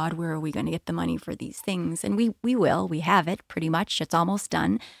my God, where are we going to get the money for these things? And we have it pretty much. It's almost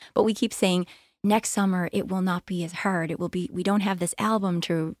done, but we keep saying, next summer, it will not be as hard. It will be, we don't have this album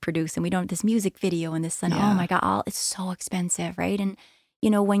to produce, and we don't have this music video and this, and oh my God, it's so expensive, right? And,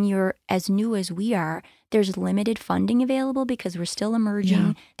 when you're as new as we are, there's limited funding available because we're still emerging.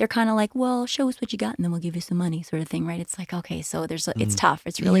 Yeah. They're kind of like, well, show us what you got and then we'll give you some money, sort of thing, right? It's like, okay, so it's tough.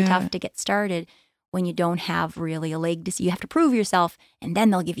 It's really tough to get started when you don't have really a leg to see. You have to prove yourself, and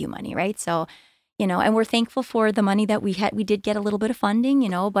then they'll give you money, right? So, and we're thankful for the money that we had. We did get a little bit of funding,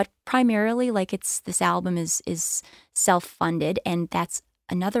 but primarily, like, this album is self-funded, and that's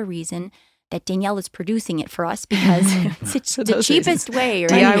another reason that Danielle is producing it for us, because it's the cheapest way,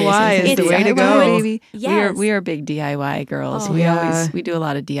 right? DIY is the way to go, baby. Yes. We are big DIY girls. We do a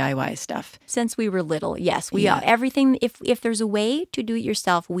lot of DIY stuff since we were little. Yes, we are. Everything. If there's a way to do it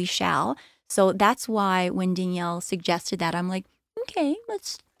yourself, we shall. So that's why when Danielle suggested that, I'm like, okay,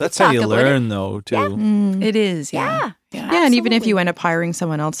 that's how you learn, though, too. Yeah. It is, Yeah, and even if you end up hiring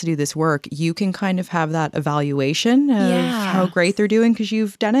someone else to do this work, you can kind of have that evaluation of how great they're doing because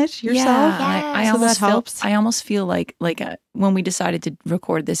you've done it yourself. Yeah. I almost feel like when we decided to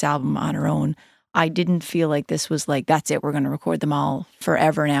record this album on our own, I didn't feel like this was like, that's it, we're going to record them all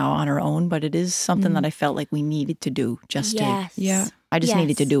forever now on our own. But it is something that I felt like we needed to do I just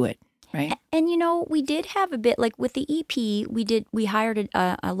needed to do it. Right. And we did have a bit, like with the EP, we hired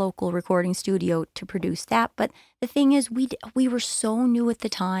a local recording studio to produce that. But the thing is, we were so new at the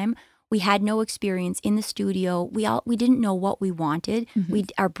time. We had no experience in the studio. We didn't know what we wanted.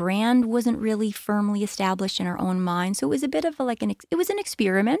 Our brand wasn't really firmly established in our own mind. So it was a bit of it was an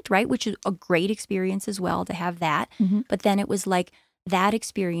experiment, right? Which is a great experience as well to have that. But then it was like that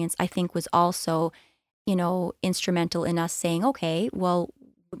experience, I think, was also, instrumental in us saying, okay, well,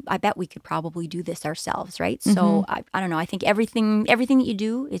 I bet we could probably do this ourselves, right? So I don't know. I think everything that you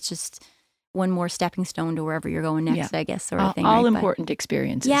do, it's just one more stepping stone to wherever you're going next, I guess, sort of thing. All important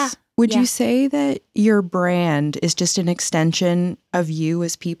experiences. Yeah. Would you say that your brand is just an extension of you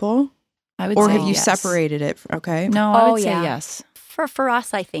as people? I would or say have you yes. separated it? Okay. No, I would say yes. For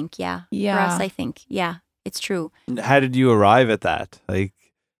us, I think, yeah. Yeah. For us, I think, yeah, it's true. How did you arrive at that? Like,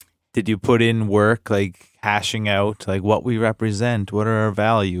 did you put in work, like hashing out like what we represent, what are our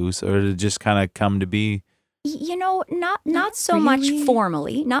values, or did it just kind of come to be? Not so much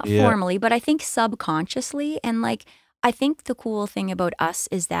formally, formally, but I think subconsciously. And like, I think the cool thing about us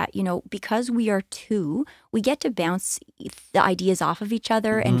is that, because we are two, we get to bounce the ideas off of each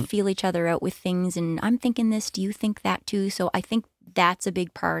other and feel each other out with things. And I'm thinking this, do you think that too? So I think that's a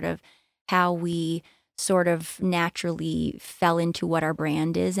big part of how we sort of naturally fell into what our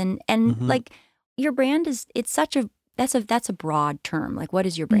brand is. And like your brand that's a broad term. Like, what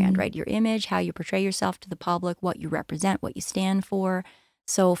is your brand, right? Your image, how you portray yourself to the public, what you represent, what you stand for.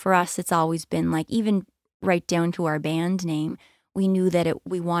 So for us, it's always been like, even right down to our band name, we knew that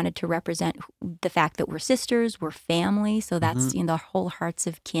we wanted to represent the fact that we're sisters, we're family. So that's the whole hearts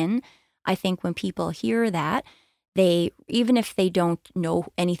of kin. I think when people hear that, even if they don't know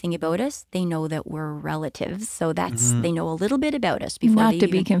anything about us, they know that we're relatives. So they know a little bit about us before. Not to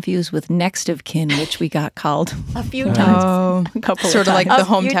be confused with next of kin, which we got called a few times. Oh, a couple sort of times. like the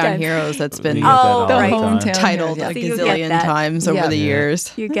hometown heroes that's been the hometown titled heroes, a gazillion times over the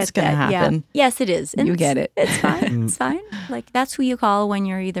years. You get it's gonna that. happen. Yeah. Yes, it is. And you get it. It's fine. It's fine. Like, that's who you call when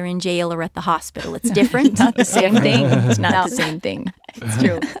you're either in jail or at the hospital. It's different. Not the same thing. It's not the same thing. It's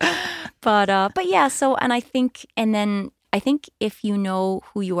true. But yeah. So, and I think if you know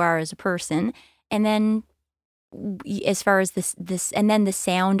who you are as a person, and then as far as this, and then the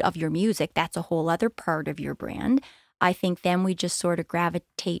sound of your music, that's a whole other part of your brand. I think then we just sort of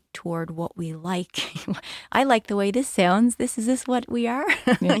gravitate toward what we like. I like the way this sounds. Is this what we are?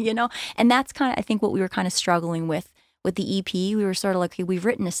 Yeah. And that's kind of, I think, what we were kind of struggling with the EP. We were sort of like, okay, we've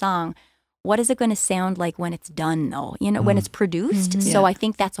written a song. What is it going to sound like when it's done, though? When it's produced. So I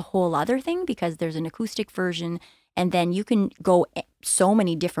think that's a whole other thing, because there's an acoustic version, and then you can go so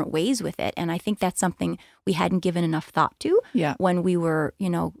many different ways with it. And I think that's something we hadn't given enough thought to when we were,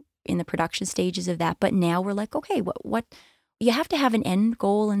 in the production stages of that. But now we're like, okay, what you have to have an end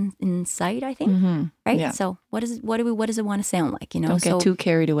goal in sight, I think, right? Yeah. So what does it want to sound like? Don't get too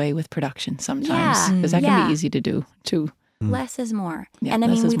carried away with production sometimes, because that can be easy to do too. Less is more. Yeah, and I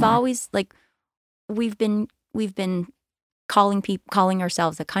mean, we've always we've been calling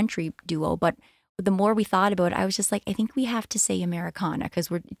ourselves a country duo, but the more we thought about it, I was just like, I think we have to say Americana, because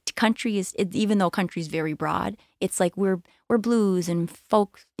country is, even though country is very broad, it's like we're blues and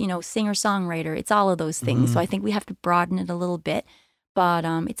folk, singer-songwriter. It's all of those things. So I think we have to broaden it a little bit. But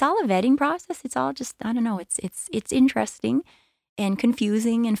it's all a vetting process. It's all just, I don't know. It's interesting and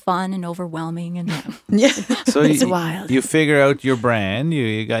confusing and fun and overwhelming, and so it's wild. You figure out your brand.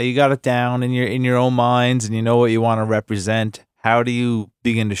 You got it down in your own minds, and you know what you want to represent. How do you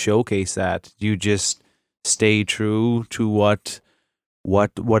begin to showcase that? Do you just stay true to what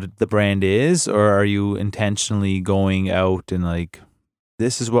the brand is, or are you intentionally going out and like,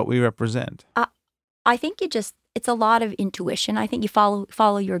 this is what we represent? I think it's a lot of intuition. I think you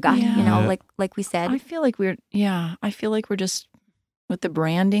follow your gut, like we said. I feel like we're just, with the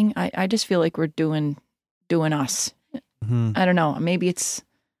branding, I just feel like we're doing us. I don't know. Maybe it's,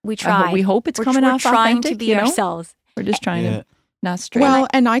 we try. We hope it's coming off trying authentic, to be ourselves. We're just trying to not stray. Well,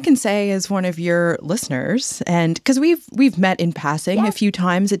 and I can say, as one of your listeners, and because we've met in passing a few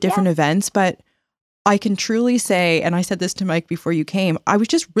times at different events, but I can truly say, and I said this to Mike before you came, I was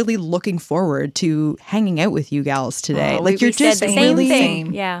just really looking forward to hanging out with you gals today. You're just really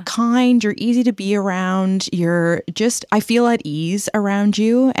kind, you're easy to be around, I feel at ease around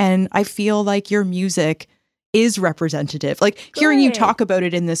you, and I feel like your music is representative. Like, hearing you talk about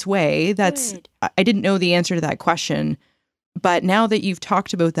it in this way, I didn't know the answer to that question. But now that you've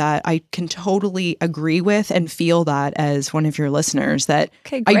talked about that, I can totally agree with and feel that as one of your listeners, that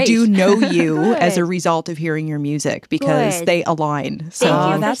I do know you as a result of hearing your music, because they align. So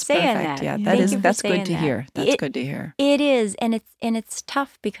Thank you that's for saying perfect. that. Yeah, that's good to hear. That's good to hear. It is, and it's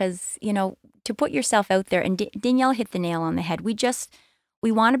tough because, to put yourself out there, and Danielle hit the nail on the head.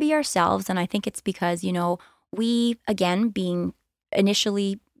 We want to be ourselves, and I think it's because, we, again, being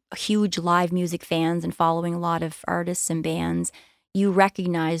initially huge live music fans and following a lot of artists and bands, you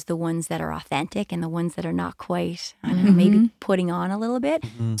recognize the ones that are authentic and the ones that are not quite, I don't know, maybe putting on a little bit.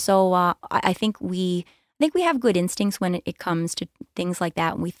 So I think we have good instincts when it comes to things like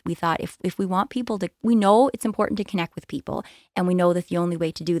that. And we thought if we want people to, we know it's important to connect with people, and we know that the only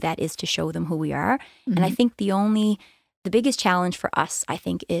way to do that is to show them who we are. And I think the biggest challenge for us, I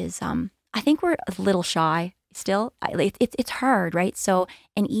think, is I think we're a little shy still. It's hard, right? So,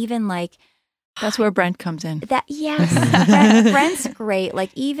 and even like, that's where Brent comes in. Brent's great. Like,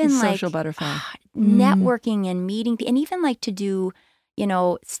 even he's like social butterfly, networking and meeting, and even like to do,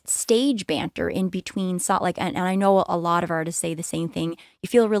 stage banter in between. And I know a lot of artists say the same thing. You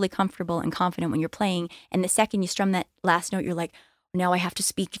feel really comfortable and confident when you're playing, and the second you strum that last note, you're like, now I have to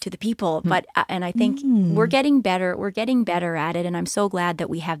speak to the people. But and I think we're getting better. We're getting better at it. And I'm so glad that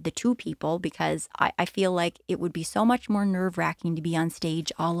we have the two people, because I feel like it would be so much more nerve-wracking to be on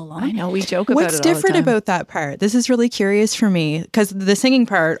stage all alone. I know, we joke about it all the time. What's different about that part? This is really curious for me, because the singing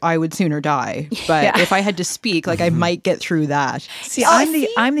part, I would sooner die. But if I had to speak, like I might get through that. See,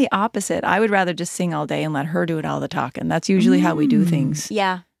 I'm the opposite. I would rather just sing all day and let her do it all the talking. That's usually how we do things.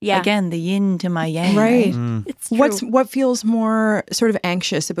 Yeah. Yeah. Again, the yin to my yang. Right. It's true. What feels more sort of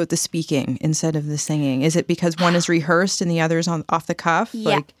anxious about the speaking instead of the singing? Is it because one is rehearsed and the other is off the cuff?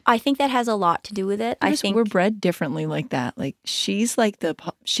 Yeah, I think that has a lot to do with it. I think we're bred differently like that. Like she's like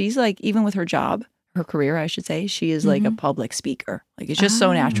even with her job, her career, I should say, she is like a public speaker. Like it's just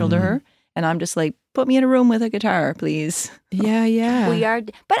so natural to her. And I'm just like, put me in a room with a guitar, please. Yeah, yeah. We are,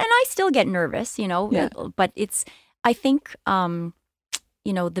 and I still get nervous, but it's, I think,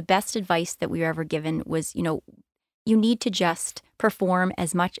 the best advice that we were ever given was, you need to just perform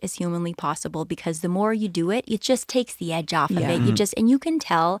as much as humanly possible, because the more you do it, it just takes the edge off of it. And you can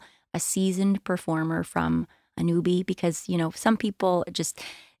tell a seasoned performer from a newbie, because, some people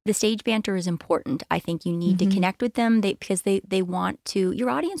the stage banter is important. I think you need to connect with them because they want to, your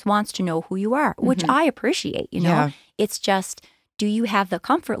audience wants to know who you are, which I appreciate, It's just, do you have the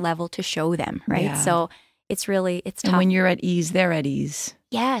comfort level to show them, right? Yeah. So it's tough. And when you're at ease, they're at ease.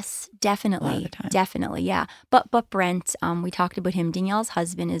 Yes, definitely. A lot of the time. Definitely, yeah. But Brent, we talked about him. Danielle's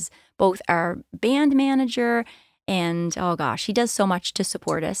husband is both our band manager and, oh gosh, he does so much to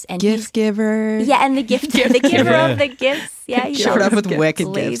support us. And gift giver. Yeah, and the giver of the gifts. Yeah, he showed up with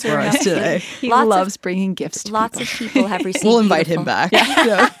wicked gifts for us today. He loves bringing gifts to lots people. of people have received We'll invite him back.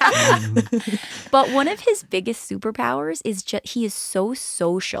 But one of his biggest superpowers is he is so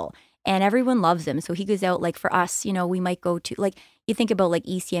social. And everyone loves him. So he goes out, like for us, we might go to, like, you think about like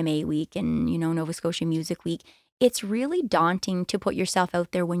ECMA week and, Nova Scotia Music Week. It's really daunting to put yourself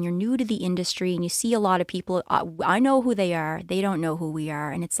out there when you're new to the industry and you see a lot of people. I know who they are. They don't know who we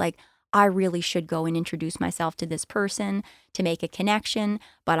are. And it's like, I really should go and introduce myself to this person to make a connection,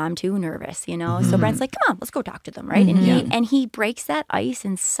 but I'm too nervous, So Brent's like, come on, let's go talk to them, right? And he breaks that ice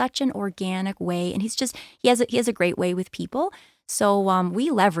in such an organic way. And he has a great way with people. So we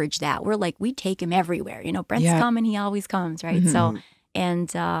leverage that. We're like, we take him everywhere. Brent's coming, he always comes, right? So, and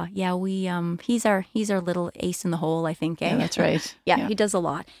he's our little ace in the hole, I think. Yeah, that's right. Yeah, he does a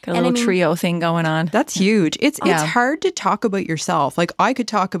lot. Got a little trio thing going on. That's huge. It's hard to talk about yourself. Like I could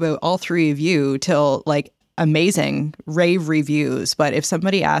talk about all three of you till like amazing rave reviews, but if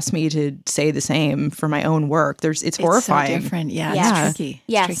somebody asked me to say the same for my own work, it's horrifying. So different. It's tricky.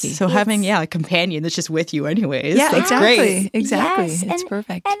 Yes. It's tricky. So having a companion that's just with you anyways. Yeah, that's exactly. Great. Exactly. Yes. It's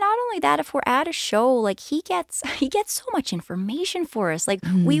perfect. And not only that, if we're at a show, like he gets so much information for us. Like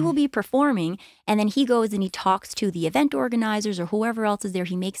we will be performing and then he goes and he talks to the event organizers or whoever else is there.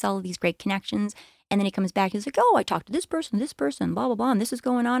 He makes all of these great connections. And then he comes back, he's like, oh, I talked to this person, blah, blah, blah, and this is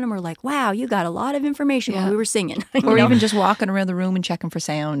going on. And we're like, wow, you got a lot of information while we were singing. Or even just walking around the room and checking for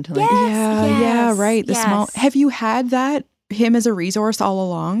sound. Like, Yes, right. Have you had him as a resource all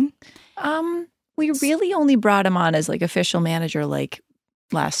along? We really only brought him on as like official manager like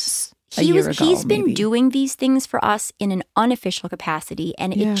a year ago. He's been doing these things for us in an unofficial capacity.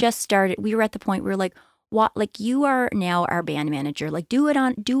 And it just started, we were at the point where like, what, like you are now our band manager. Like do it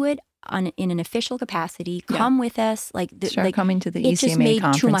in an official capacity, come with us. Like start coming to the ECMA just made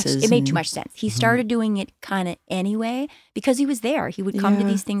conferences. It made too much sense. He started doing it kind of anyway because he was there. He would come to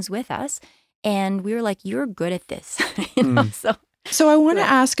these things with us, and we were like, "You're good at this." So I want to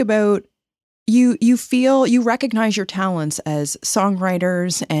ask about you. Feel you recognize your talents as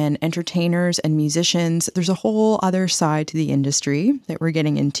songwriters and entertainers and musicians. There's a whole other side to the industry that we're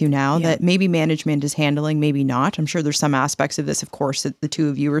getting into now that maybe management is handling, maybe not. I'm sure there's some aspects of this, of course, that the two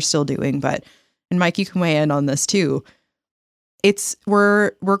of you are still doing, and Mike, you can weigh in on this too.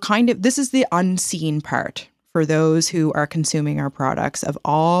 We're kind of, this is the unseen part for those who are consuming our products of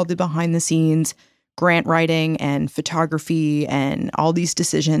all the behind the scenes grant writing and photography and all these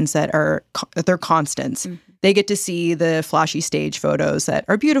decisions that they're constants. They get to see the flashy stage photos that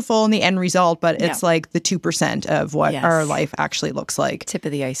are beautiful in the end result, but it's like the 2% of what our life actually looks like. Tip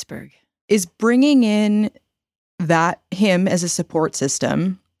of the iceberg. Is bringing in him as a support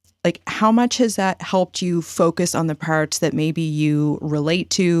system, like how much has that helped you focus on the parts that maybe you relate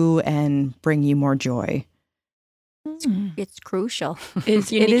to and bring you more joy? It's crucial.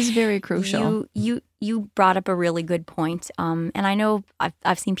 It is very crucial. You brought up a really good point. And I know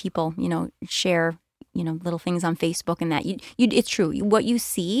I've seen people, share, little things on Facebook and that. It's true. What you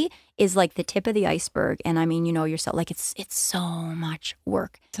see is like the tip of the iceberg. And I mean, yourself, like it's so much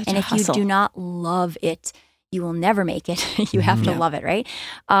work. Such and a if hustle. you do not love it, you will never make it. You have to love it, right?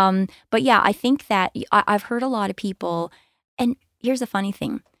 But yeah, I think that I've heard a lot of people, and here's a funny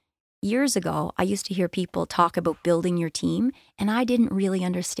thing. Years ago, I used to hear people talk about building your team, and I didn't really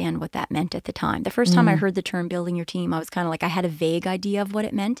understand what that meant at the time. The first time I heard the term building your team, I was kind of like, I had a vague idea of what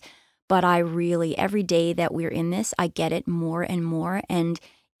it meant, but I really, every day that we're in this, I get it more and more, and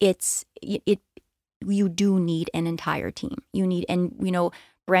you do need an entire team. You need, and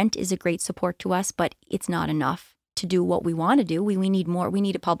Brent is a great support to us, but it's not enough to do what we want to do. We need more. We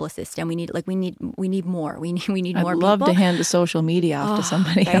need a publicist, and we need more. We need more people. I'd love to hand the social media off to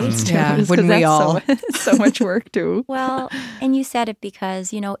somebody else. Yeah, wouldn't we all? So much work too. Well, and you said it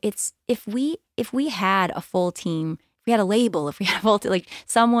because it's if we had a full team, if we had a label, if we had a full like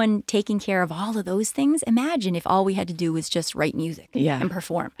someone taking care of all of those things. Imagine if all we had to do was just write music and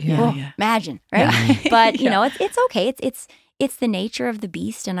perform. Imagine, right? But it's okay. It's the nature of the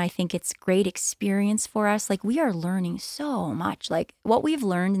beast, and I think it's great experience for us. Like, we are learning so much. Like, what we've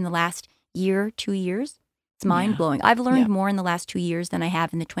learned in the last year, 2 years, it's mind-blowing. I've learned more in the last 2 years than I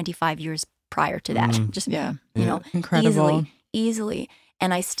have in the 25 years prior to that. Just, incredible. Easily.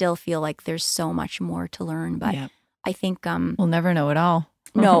 And I still feel like there's so much more to learn. But I think we'll never know it all.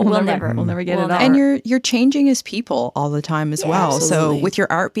 No, we'll never get it all. And you're changing as people all the time as well. Absolutely. So with your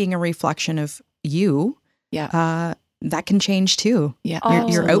art being a reflection of you, that can change too. Yeah.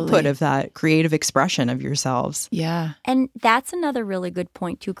 Your output of that creative expression of yourselves. Yeah. And that's another really good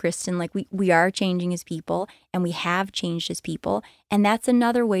point too, Kristen. Like we are changing as people, and we have changed as people. And that's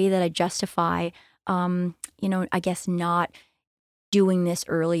another way that I justify, I guess not doing this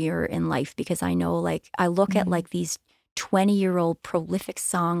earlier in life, because I know, like, I look at like these 20-year-old prolific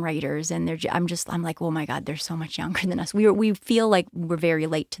songwriters, and I'm like, oh my God, they're so much younger than us. We feel like we're very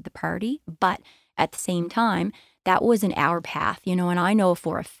late to the party, but at the same time, that wasn't our path, and I know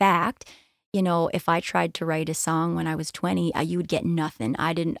for a fact, if I tried to write a song when I was 20, you would get nothing.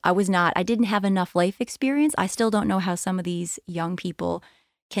 I didn't have enough life experience. I still don't know how some of these young people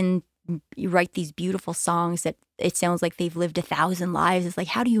can write these beautiful songs that it sounds like they've lived 1,000 lives. It's like,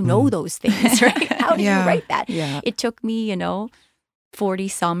 how do you know those things, right? How do you write that? Yeah. It took me, 40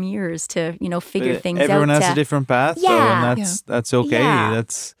 some years to, figure things out. Everyone has a different path, though, and that's okay. Yeah.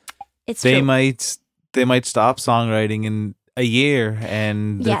 They might stop songwriting in a year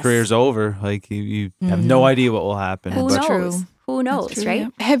and their career's over. Like, you have no idea what will happen. Who knows? Who knows, right?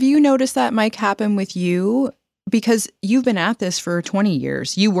 Have you noticed that, Mike, happen with you? Because you've been at this for 20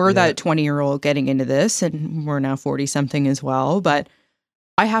 years. You were that 20-year-old getting into this, and we're now 40-something as well. But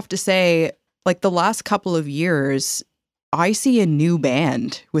I have to say, like, the last couple of years, I see a new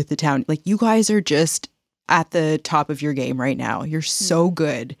band with the town. Like, you guys are just at the top of your game right now. You're so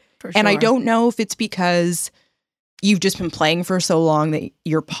good. For sure. And I don't know if it's because you've just been playing for so long that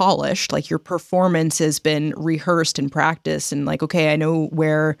you're polished, like your performance has been rehearsed and practiced, and like, okay, I know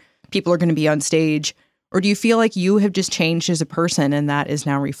where people are going to be on stage. Or do you feel like you have just changed as a person, and that is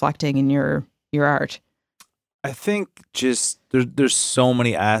now reflecting in your art? I think just there's so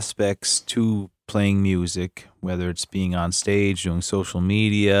many aspects to playing music, whether it's being on stage, doing social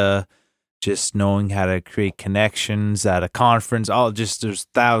media, just knowing how to create connections at a conference, there's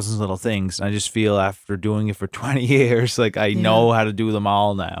thousands of little things. And I just feel after doing it for 20 years, like I know how to do them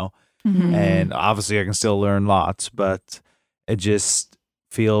all now. Mm-hmm. And obviously I can still learn lots, but I just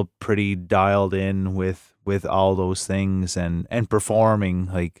feel pretty dialed in with all those things and performing.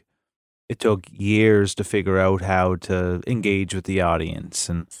 Like, it took years to figure out how to engage with the audience.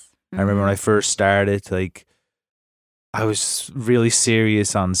 And I remember when I first started, like, I was really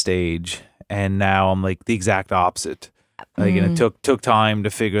serious on stage. And now I'm like the exact opposite. Like, and it took time to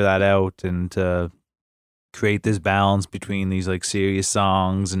figure that out and to create this balance between these like serious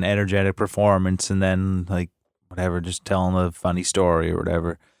songs and energetic performance, and then like whatever, just telling a funny story or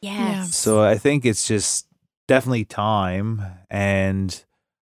whatever. Yes. So I think it's just definitely time, and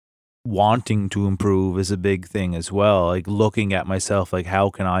wanting to improve is a big thing as well. Like, looking at myself, like, how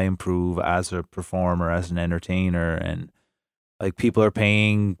can I improve as a performer, as an entertainer? And like, people are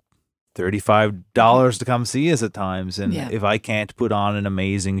paying $35 to come see us at times, and if I can't put on an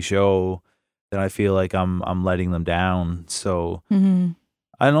amazing show, then I feel like I'm letting them down. So I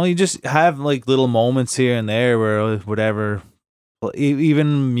don't know, you just have like little moments here and there where whatever.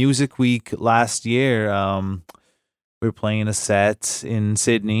 Even Music Week last year, we were playing a set in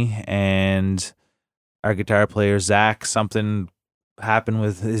Sydney, and our guitar player Zach, something happened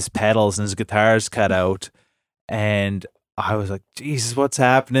with his pedals and his guitar's cut out, and I was like, Jesus, what's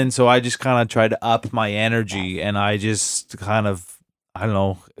happening? So I just kind of tried to up my energy, and I just kind of I don't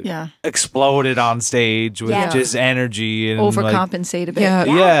know, exploded on stage with just energy and overcompensate a bit.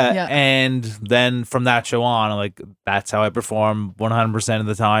 Yeah. And then from that show on, like that's how I perform 100% of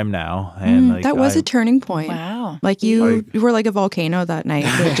the time now. And that was a turning point. Wow. Like you were like a volcano that night.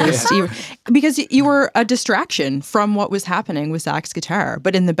 Because you were a distraction from what was happening with Zach's guitar,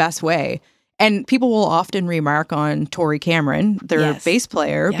 but in the best way. And people will often remark on Tori Cameron, their bass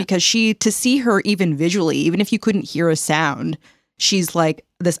player, because to see her even visually, even if you couldn't hear a sound, she's like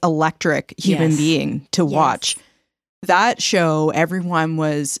this electric human being to watch. That show, everyone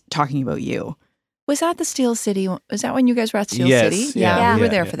was talking about you. Was that the Steel City? Was that when you guys were at Steel City? Yeah. We were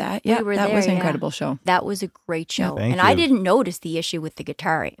there for that. Yeah, we were that there, was an incredible show. That was a great show. Thank you. I didn't notice the issue with the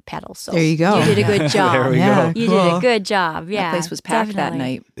guitar pedals. So there you go. You did a good job. There we go. You did a good job. Yeah. That place was packed that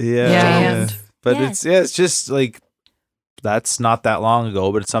night. Yeah. But it's just like, that's not that long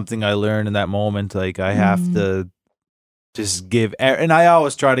ago, but it's something I learned in that moment. Like I have to just give, and I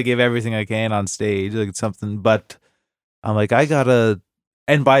always try to give everything I can on stage, like it's something, but I'm like, I gotta,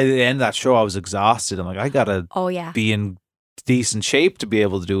 and by the end of that show, I was exhausted. I'm like, I gotta be in decent shape to be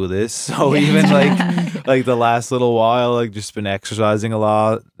able to do this. So even like the last little while, like just been exercising a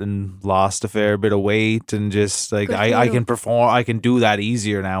lot and lost a fair bit of weight, and just like I can perform, I can do that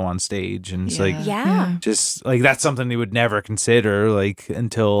easier now on stage. And it's just like that's something you would never consider like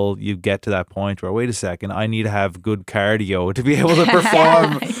until you get to that point where, wait a second, I need to have good cardio to be able to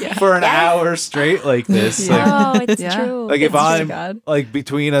perform for an hour straight like this. Like, it's true. Like if I'm like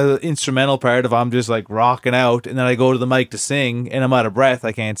between an instrumental part, if I'm just like rocking out and then I go to the mic to sing and I'm out of breath,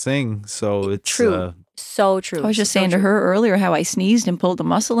 I can't sing. So it's true. So true. I was just saying to her earlier how I sneezed and pulled a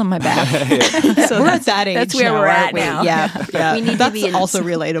muscle in my back. So we're at that age. That's where we're at now. Yeah. We need that's to be also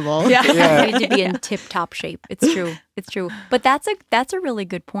relatable. We need to be in tip-top shape. It's true. It's true. But that's a really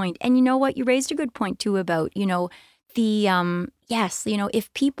good point. And you know what? You raised a good point too about, the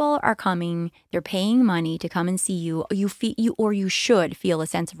if people are coming, they're paying money to come and see you, you should feel a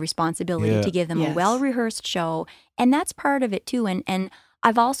sense of responsibility to give them a well-rehearsed show. And that's part of it too. And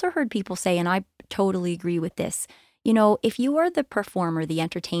I've also heard people say, and I totally agree with this, if you are the performer, the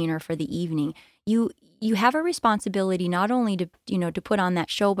entertainer for the evening, you have a responsibility not only to, to put on that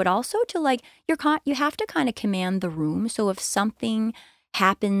show, but also to you have to kind of command the room. So if something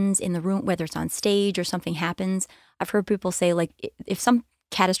happens in the room, whether it's on stage or something happens, I've heard people say, like, if some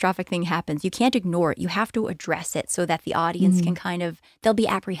catastrophic thing happens, you can't ignore it. You have to address it so that the audience can they'll be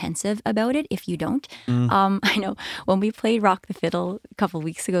apprehensive about it if you don't. I know when we played Rock the Fiddle a couple of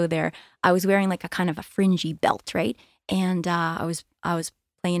weeks ago there, I was wearing like a kind of a fringy belt, right? And I was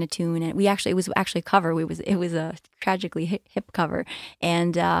playing a tune, and it was actually a cover. It was a tragically hip cover,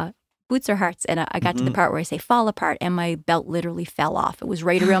 and Boots or Hearts, and I got to the part where I say fall apart, and my belt literally fell off. It was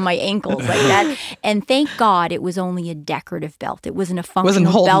right around my ankles like that. And thank God it was only a decorative belt. It wasn't a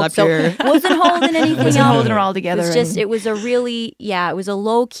functional belt. So it wasn't holding anything else. Wasn't holding her all together. It was a really, it was a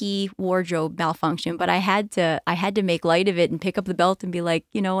low-key wardrobe malfunction, but I had to make light of it and pick up the belt and be like,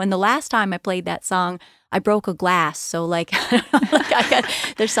 and the last time I played that song, I broke a glass, so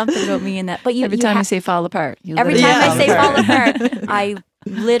there's something about me in that. But every time I say fall apart, every time I say fall apart, I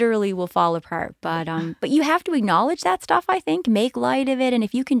literally will fall apart. But you have to acknowledge that stuff. I think make light of it, and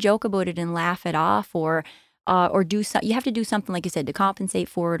if you can joke about it and laugh it off, or do you have to do something like you said to compensate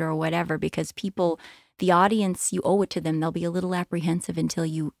for it or whatever, because the audience, you owe it to them. They'll be a little apprehensive until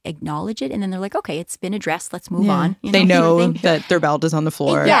you acknowledge it, and then they're like, okay, it's been addressed. Let's move on. They know that their belt is on the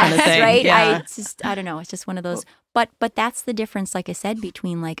floor. Yeah, kind of thing. Right. Yeah. I don't know. It's just one of those. But that's the difference, like I said,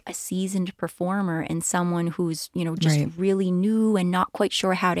 between like a seasoned performer and someone who's just really new and not quite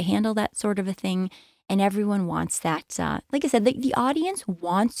sure how to handle that sort of a thing. And everyone wants that. Like I said, the audience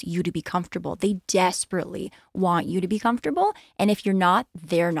wants you to be comfortable. They desperately want you to be comfortable. And if you're not,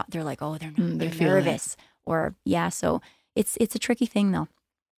 they're not. They're like, oh, they're not. They're nervous. Or so it's a tricky thing, though.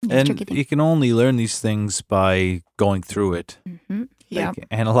 And you can only learn these things by going through it. Mm-hmm. Yeah.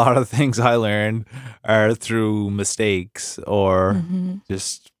 And a lot of things I learned are through mistakes or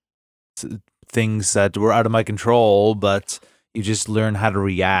just things that were out of my control, but you just learn how to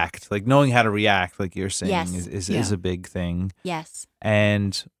react. Like knowing how to react, like you're saying, is a big thing. Yes.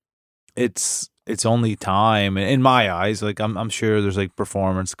 And it's only time. In my eyes, like I'm sure there's like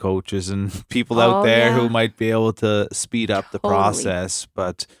performance coaches and people out there who might be able to speed up the process,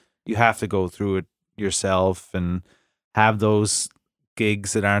 but you have to go through it yourself and have those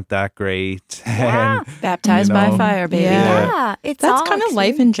gigs that aren't that great. And, baptized by fire, baby. Yeah. That's kind of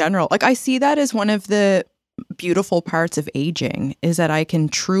life in general. Like I see that as one of the beautiful parts of aging, is that I can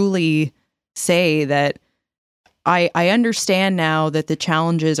truly say that I understand now that the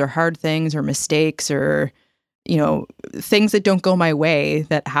challenges or hard things or mistakes or things that don't go my way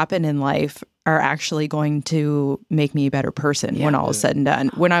that happen in life are actually going to make me a better person when all is said and done.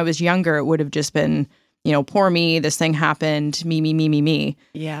 When I was younger, it would have just been, poor me, this thing happened, me.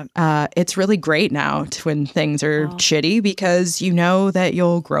 Yeah. It's really great now when things are shitty because you know that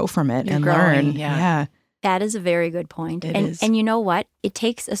you'll grow from it and learn. Yeah. That is a very good point. It is. And you know what? It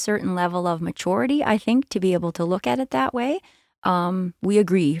takes a certain level of maturity, I think, to be able to look at it that way. We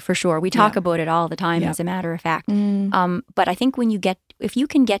agree for sure. We talk about it all the time, as a matter of fact. But I think if you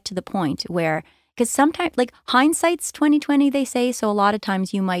can get to the point where, because sometimes, like, hindsight's 20/20, they say. So a lot of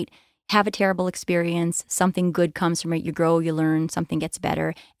times you might have a terrible experience, something good comes from it, you grow, you learn, something gets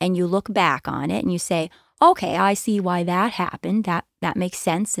better, and you look back on it and you say, okay, I see why that happened. That makes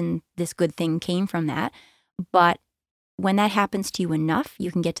sense, and this good thing came from that. But when that happens to you enough,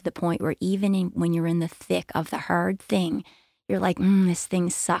 you can get to the point where even when you're in the thick of the hard thing, you're like, this thing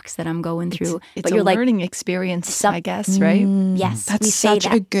sucks that I'm going through. It's but you're a learning experience, I guess, right? Yes, that's such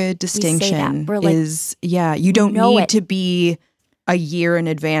a good distinction. We're like, you don't need to be a year in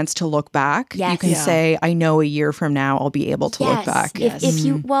advance to look back. Yes. You can say, I know a year from now I'll be able to look back. If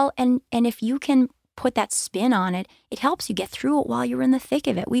you and if you can put that spin on it, it helps you get through it while you're in the thick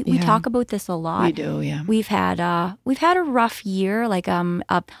of it. We talk about this a lot. We do, yeah. We've had a rough year, like a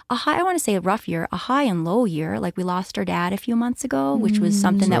high. I want to say a rough year, a high and low year. Like we lost our dad a few months ago, which was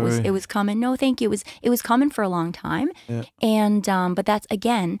something it was coming. No, thank you. It was coming for a long time, and but that's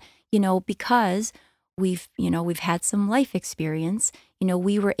again, because we've had some life experience.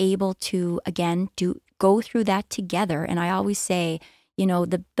 We were able to again go through that together. And I always say,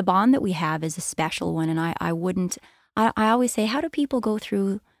 the bond that we have is a special one. And I always say, how do people go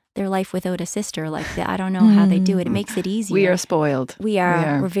through their life without a sister like that? I don't know how they do it. It makes it easier. We are spoiled. We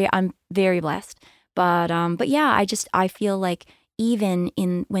are. I'm very blessed. But yeah, I feel like even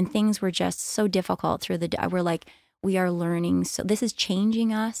when things were just so difficult we're like, we are learning. So this is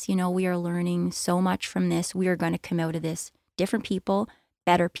changing us. We are learning so much from this. We are going to come out of this different people,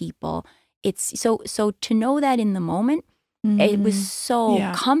 better people. It's so to know that in the moment, it was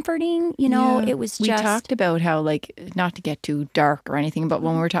so comforting, it was just. We talked about how, like, not to get too dark or anything, but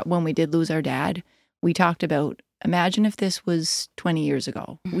when we did lose our dad, we talked about, imagine if this was 20 years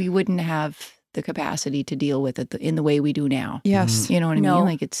ago, we wouldn't have the capacity to deal with it in the way we do now. Yes. You know what I mean?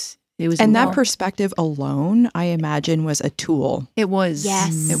 Like it was. And that perspective alone, I imagine, was a tool. It was.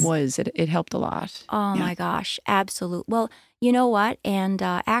 Yes. It was. It helped a lot. Oh my gosh. Absolutely. Well, you know what? And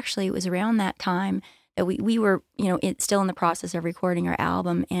actually it was around that time that we were, still in the process of recording our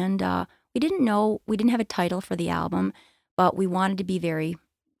album, and we didn't have a title for the album, but we wanted to be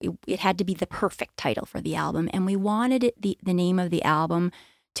it had to be the perfect title for the album, and we wanted the name of the album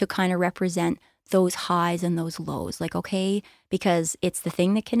to kind of represent those highs and those lows, like, okay, because it's the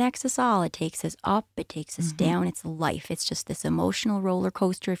thing that connects us all. It takes us up, it takes us down. It's life. It's just this emotional roller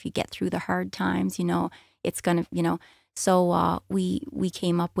coaster. If you get through the hard times, it's gonna, So we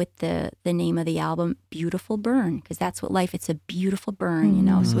came up with the name of the album, Beautiful Burn, because that's what life, it's a beautiful burn,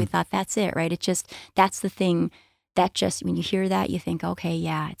 So we thought that's it, right? That's the thing that just, when you hear that, you think, okay,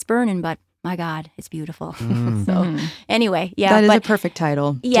 yeah, it's burning, but my God, it's beautiful. So anyway, that is a perfect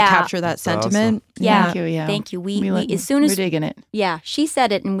title to capture that sentiment. Awesome. Yeah. Thank you. We as soon as we're digging it. Yeah, she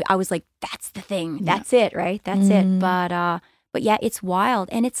said it, and I was like, that's the thing. That's it, right? That's it. But yeah, it's wild,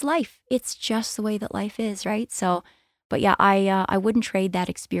 and it's life. It's just the way that life is, right? So. But yeah, I wouldn't trade that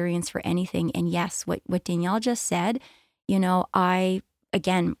experience for anything. And yes, what Danielle just said,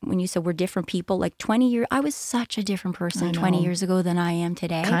 again, when you said we're different people, like 20 years, I was such a different person 20 years ago than I am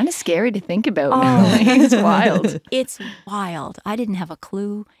today. Kind of scary to think about. Oh, it's wild. It's wild. I didn't have a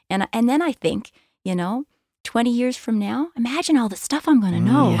clue. And then I think, 20 years from now, imagine all the stuff I'm going to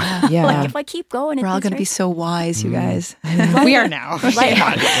know. Yeah. Like if I keep going, we're all going to be so wise, you guys. We are now. We're going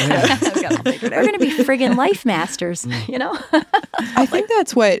to be friggin' life masters, I think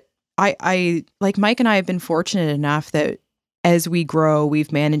that's what I like. Mike and I have been fortunate enough that as we grow,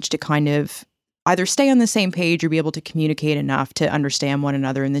 we've managed to kind of either stay on the same page or be able to communicate enough to understand one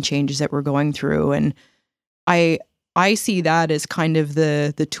another and the changes that we're going through. And I see that as kind of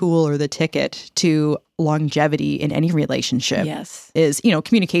the tool or the ticket to longevity in any relationship. Yes. Is,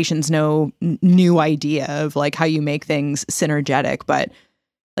 communication's no new idea of like how you make things synergetic, but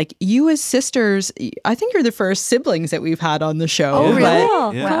like you as sisters, I think you're the first siblings that we've had on the show. Oh, really?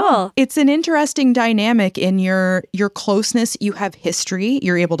 Cool. It's an interesting dynamic in your closeness. You have history.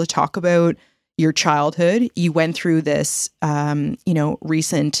 You're able to talk about your childhood. You went through this,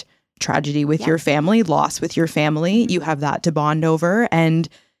 recent tragedy with your family, loss with your family. You have that to bond over. And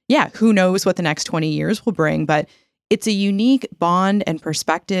who knows what the next 20 years will bring, but it's a unique bond and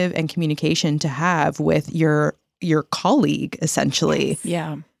perspective and communication to have with your your colleague, essentially.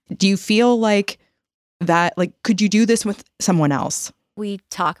 Yeah. Do you feel like that, like, could you do this with someone else? We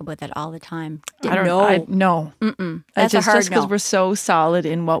talk about that all the time. I don't know. No. Mm-mm. That's That's a hard just because no. we're so solid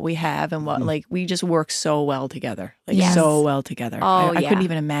in what we have and what, like, we just work so well together. Like, so well together. Oh, I couldn't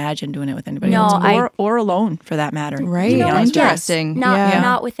even imagine doing it with anybody No, else. Or alone, for that matter. Right. To be honest. Interesting.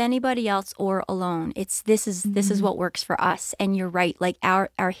 Not with anybody else or alone. This is what works for us. And you're right. Like,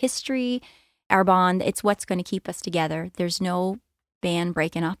 our history, our bond, it's what's going to keep us together. There's no band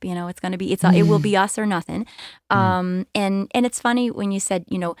breaking up, it's going to be, it will be us or nothing. And it's funny when you said,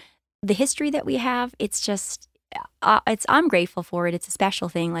 the history that we have, it's just, I'm grateful for it. It's a special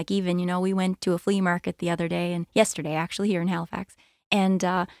thing. Like, even, we went to a flea market the other day, and yesterday actually, here in Halifax,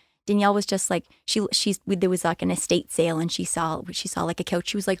 and Danielle was just like, there was like an estate sale, and she saw like a couch.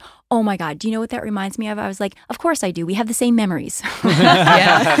 She was like, oh my God, do you know what that reminds me of? I was like, of course I do. We have the same memories. Of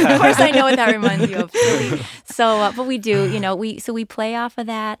course I know what that reminds you of. So, but we do, we play off of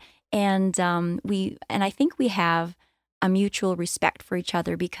that, and I think we have a mutual respect for each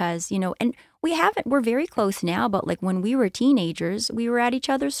other because, and we're very close now, but like when we were teenagers, we were at each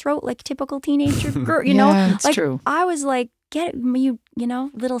other's throat like typical teenager girl, That's like, true. I was like, get you,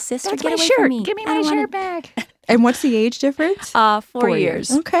 little sister, That's get my away shirt. from me. Give me my shirt back. And what's the age difference? 4 years.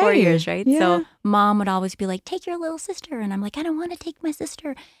 Okay. 4 years, right? Yeah. So mom would always be like, take your little sister. And I'm like, I don't want to take my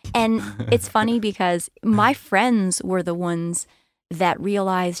sister. And it's funny because my friends were the ones that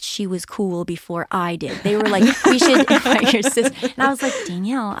realized she was cool before I did. They were like, we should invite your sister. And I was like,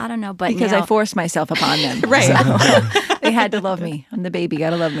 Danielle, I don't know. But Because I forced myself upon them. Right. So they had to love me. I'm the baby.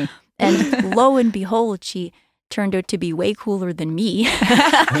 Gotta love me. And lo and behold, she turned out to be way cooler than me.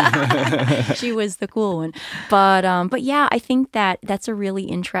 She was the cool one. But yeah, I think that's a really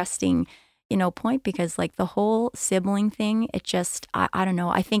interesting, point because like the whole sibling thing, it just, I don't know.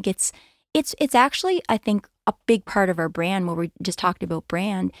 I think it's actually, I think, a big part of our brand where we just talked about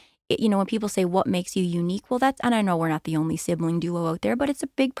brand. When people say what makes you unique, well, and I know we're not the only sibling duo out there, but it's a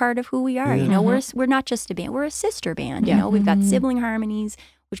big part of who we are. We're not just a band, we're a sister band. We've got sibling harmonies,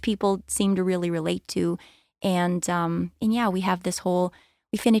 which people seem to really relate to. And yeah, we have this whole,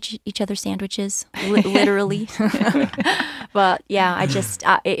 we finish each other's sandwiches, literally. But yeah, I just,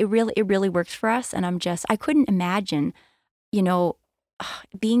 it really works for us. And I couldn't imagine,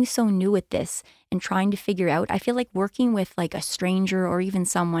 being so new at this and trying to figure out, I feel like working with like a stranger or even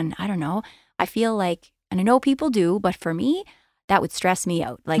someone, I don't know, I feel like, and I know people do, but for me, that would stress me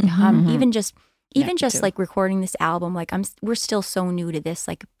out. Like even just like recording this album, like we're still so new to this,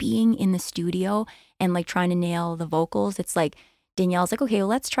 like being in the studio and like trying to nail the vocals. It's like Danielle's like, okay, well,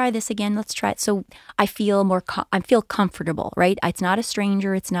 let's try this again. Let's try it. So I feel I feel comfortable, right? It's not a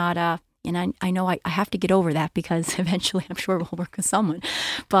stranger. It's not and I know I have to get over that because eventually I'm sure we'll work with someone.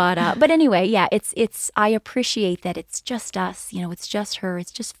 But anyway, yeah, it's I appreciate that it's just us, it's just her,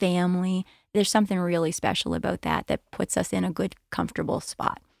 it's just family. There's something really special about that puts us in a good, comfortable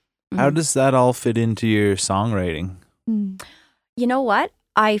spot. How does that all fit into your songwriting? You know what?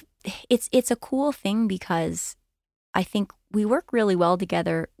 It's a cool thing because I think we work really well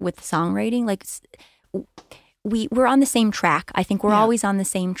together with songwriting. Like we're on the same track. I think we're always on the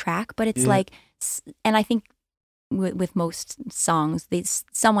same track, but it's like, and I think with most songs,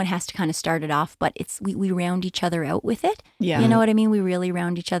 someone has to kind of start it off, but we round each other out with it. Yeah. You know what I mean? We really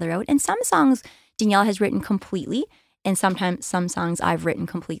round each other out. And some songs Danielle has written completely, and sometimes some songs I've written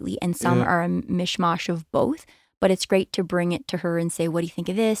completely, and some are a mishmash of both. But it's great to bring it to her and say, what do you think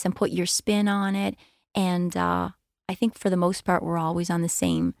of this? And put your spin on it. And I think for the most part, we're always on the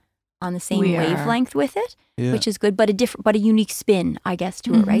same wavelength with it, which is good, but a unique spin, I guess,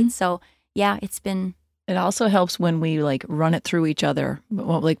 to it, right? So yeah, it also helps when we like run it through each other,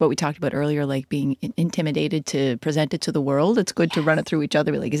 like what we talked about earlier, like being intimidated to present it to the world. It's good to run it through each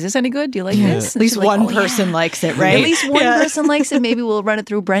other. Be like, is this any good? Do you like this? At least one person likes it, right? At least one person likes it. Maybe we'll run it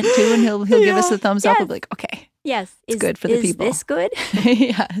through Brent too, and he'll give us the thumbs up. We'll be like, okay. Yes. It's good for the people. Is this good?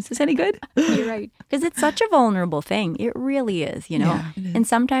 Yeah. Is this any good? You're right. Because it's such a vulnerable thing. It really is, Yeah, And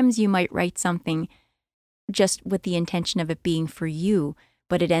sometimes you might write something just with the intention of it being for you,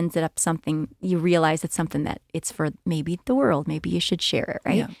 but it ends up something, you realize it's something that it's for maybe the world. Maybe you should share it,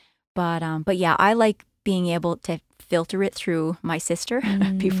 right? Yeah. But yeah, I like being able to filter it through my sister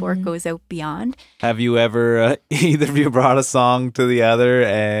before it goes out beyond. Have you ever, either of you brought a song to the other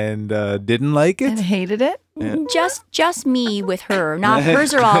and didn't like it? And hated it? Yeah. Just me with her. Not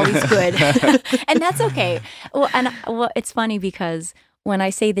hers are always good. And that's okay. Well, it's funny because when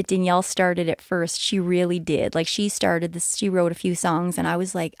I say that Danielle started it first, she really did. Like she started this, she wrote a few songs, and I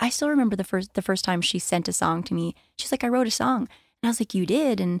was like, I still remember the first time she sent a song to me. She's like, I wrote a song. And I was like, you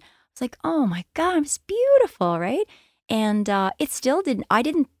did? And was like, oh my God, it's beautiful, right? And it still didn't,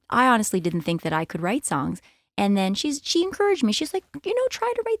 I honestly didn't think that I could write songs. And then she encouraged me. She's like,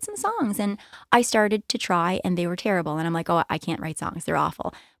 try to write some songs. And I started to try, and they were terrible. And I'm like, oh, I can't write songs. They're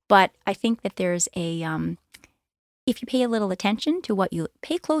awful. But I think that there's if you pay a little attention to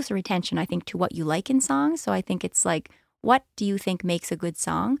pay closer attention, I think, to what you like in songs. So I think it's like, what do you think makes a good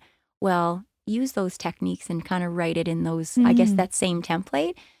song? Well, use those techniques and kind of write it in those, I guess, that same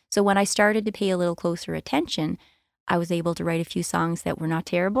template. So when I started to pay a little closer attention, I was able to write a few songs that were not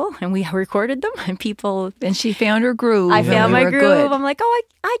terrible, and we recorded them, and people... And she found her groove. I found my groove. Good. I'm like, oh,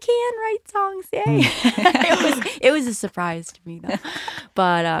 I can write songs, yay. It was a surprise to me, though.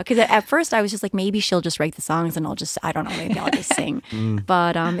 But, because at first I was just like, maybe she'll just write the songs, and I don't know, maybe I'll just sing.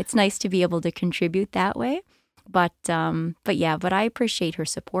 But it's nice to be able to contribute that way. But I appreciate her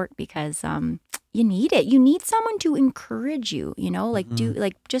support because you need it. You need someone to encourage you,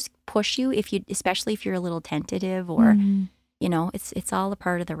 just push you especially if you're a little tentative or, it's all a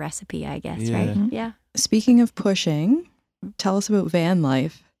part of the recipe, I guess, right? Yeah. Speaking of pushing, tell us about van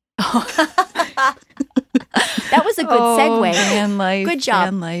life. That was a good segue. Van life. Good job.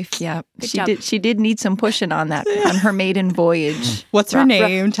 Van life. Yeah. Good job. She did need some pushing on her maiden voyage. What's her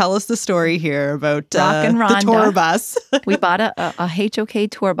name? Tell us the story here about Rockin' Rhonda. The tour bus. We bought a HOK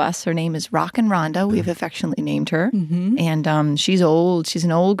tour bus. Her name is Rockin' Rhonda. We've affectionately named her. And she's old. She's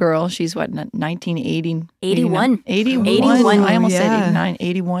an old girl. She's 1980? 81. 81. I almost said 89.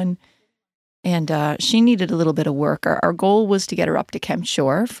 81. And she needed a little bit of work. Our goal was to get her up to Kemp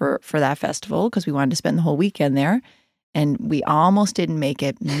Shore for that festival because we wanted to spend the whole weekend there. And we almost didn't make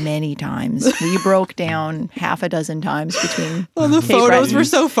it many times. We broke down half a dozen times between. Well, the photos were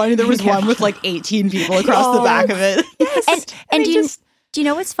so funny. There was one with like 18 people across the back of it. Yes. And do you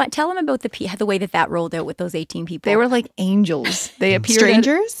know what's fun? Tell them about the way that rolled out with those 18 people. They were like angels. They appeared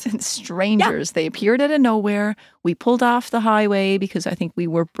strangers. Yeah. They appeared out of nowhere. We pulled off the highway because I think we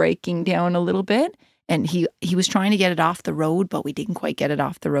were breaking down a little bit. And he was trying to get it off the road, but we didn't quite get it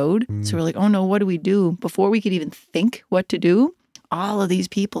off the road. So we're like, oh no, what do we do? Before we could even think what to do, all of these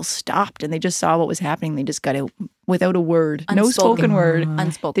people stopped and they just saw what was happening. They just got out without a word. No spoken word.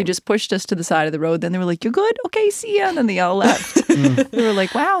 Unspoken. They just pushed us to the side of the road. Then they were like, you're good? Okay, see ya. And then they all left. They were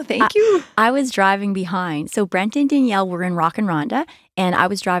like, wow, thank you. I was driving behind. So Brent and Danielle were in Rockin' Rhonda, and I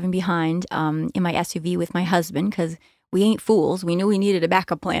was driving behind in my SUV with my husband because we ain't fools. We knew we needed a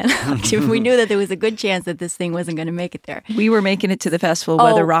backup plan. We knew that there was a good chance that this thing wasn't going to make it there. We were making it to the festival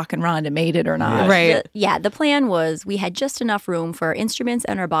whether Rockin' Rhonda made it or not. Right. The plan was we had just enough room for our instruments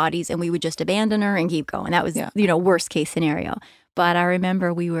and our bodies, and we would just abandon her and keep going. That was, worst case scenario. But I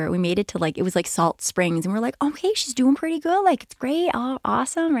remember we made it to it was like Salt Springs, and we're like, okay, she's doing pretty good. Like, it's great. Oh,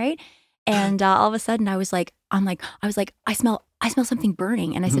 awesome. Right. And all of a sudden I smell something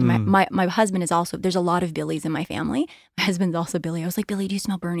burning. And I said, my husband is also, there's a lot of Billies in my family. My husband's also Billy. I was like, Billy, do you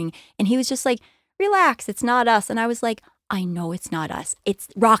smell burning? And he was just like, relax, it's not us. And I was like, I know it's not us. It's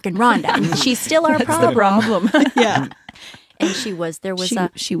Rockin' Rhonda. She's still our problem. That's the problem. Yeah. And there was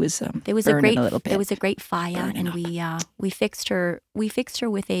a great fire, and we fixed her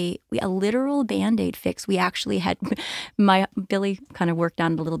with a literal Band-Aid fix. We actually had Billy kind of worked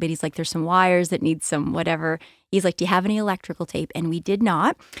on it a little bit. He's like, there's some wires that need some whatever. He's like, do you have any electrical tape? And we did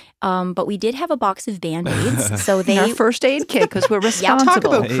not, but we did have a box of Band-Aids. So our first aid kit because we're responsible. Talk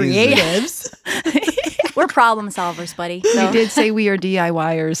about creatives. We're problem solvers, buddy. So. We did say we are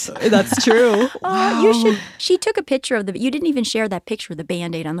DIYers. That's true. Wow. You should. She took a picture of you didn't even share that picture of the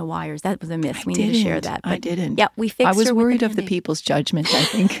Band-Aid on the wires. That was a miss. We need to share that. I didn't. Yeah, we fixed. I was worried of the people's judgment. I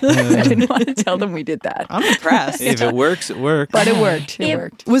think I didn't want to tell them we did that. I'm impressed. If it works, it works. But it worked. It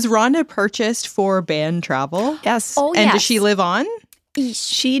worked. Was Rhonda purchased for band travel? Yes. Oh, and does she live on?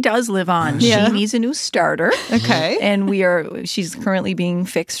 She does live on. Yeah. She needs a new starter. Okay. And she's currently being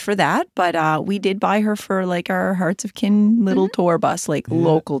fixed for that. But we did buy her for like our Hearts of Kin little tour bus,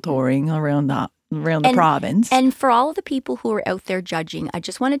 local touring around the province. And for all of the people who are out there judging, I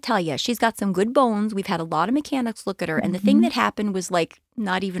just want to tell you, she's got some good bones. We've had a lot of mechanics look at her. And the thing that happened was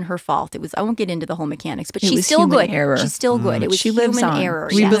not even her fault. It was, I won't get into the whole mechanics, but she's still good. Error. She's still good. It was human error.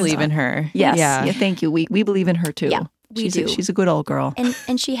 We believe in her. Yes. Yeah, thank you. We believe in her too. Yeah. We do. She's a good old girl.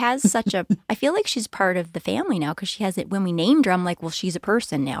 And she has such a, I feel like she's part of the family now because she has it, when we named her, I'm like, well, she's a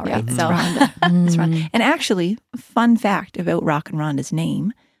person now, right? Yeah, so Rhonda. It's Rhonda. And actually, fun fact about Rockin' Rhonda's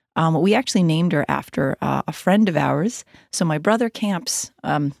name, we actually named her after a friend of ours. So my brother camps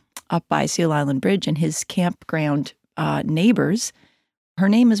up by Seal Island Bridge, and his campground neighbors, her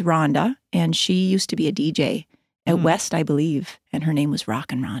name is Rhonda, and she used to be a DJ. out west, I believe, and her name was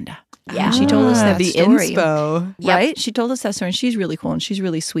Rockin' Rhonda. Yeah. And she told us that the story. inspo. Right? She told us that story, and she's really cool, and she's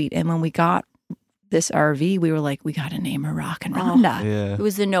really sweet. And when we got this RV, we were like, we got to name her Rockin' Rhonda. Yeah. It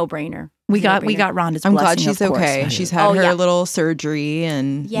was a no-brainer. We got Rhonda's I'm blessing, glad she's of course. okay. She's had her little surgery,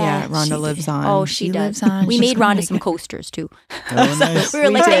 and Yeah, Rhonda lives on. Oh, she does. lives on. We She's made gonna Rhonda make some it. coasters too. Oh, nice. We were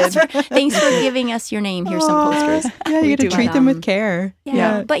like, thanks for giving us your name. Here's some posters. Yeah, you got to do. treat But, them with care.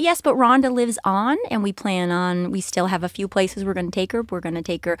 Yeah. But Rhonda lives on, and we plan on, we still have a few places we're going to take her. We're going to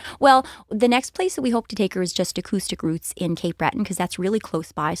take her, well, the next place that we hope to take her is just Acoustic Roots in Cape Breton, because that's really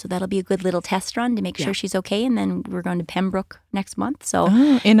close by. So that'll be a good little test run to make sure she's okay. And then we're going to Pembroke next month. So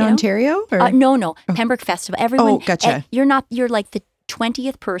In Ontario? Or? No. Pembroke Festival. Everyone, gotcha. You're like the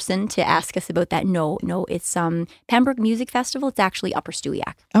 20th person to ask us about that. No, it's Pembroke Music Festival. It's actually Upper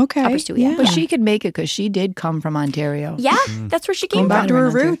Stewiacke. Okay. Upper Stewiacke. Yeah. But she could make it because she did come from Ontario. Yeah, that's where she came Going back from. to her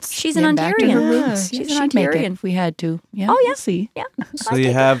roots. She's an Yeah, back to her Ontarian. roots. She's Yeah, an she'd make it Ontarian. if we had to. Yeah, Oh, yeah. we'll see. Yeah. So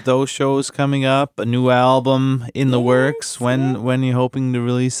you have those shows coming up, a new album in the works. When are you hoping to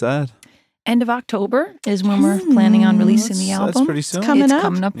release that? End of October is when we're planning on releasing the album. That's pretty soon. coming It's up.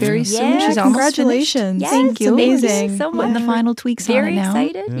 coming up very soon. Yeah, She's almost finished. Congratulations. Yes, Thank you. Amazing. So Putting the much. final tweaks on Very it now.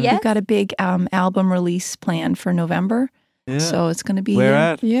 excited. Yes. We've got a big album release planned for November. Yeah. So it's going to be Where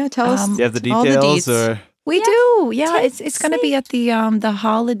at? Yeah, tell us. Do you have the all details deets. or? We Yeah. do. Yeah, Sweet. it's going to be at the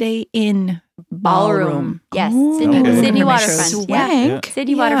Holiday Inn Ballroom. Yes, Oh. Sydney, Okay. Sydney Permission. Waterfront. Yeah. Swank.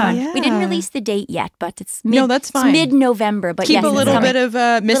 Sydney Yeah. Waterfront. We didn't Yeah. release the date yet, but it's No, that's fine. It's mid-November, but Keep yes, a it's little coming. bit of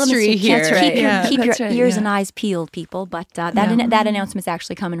Little mystery here. That's right. Keep That's your right, ears yeah. and eyes peeled, people. But that announcement's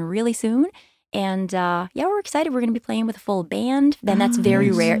actually coming really soon. And we're excited. We're going to be playing with a full band. Then that's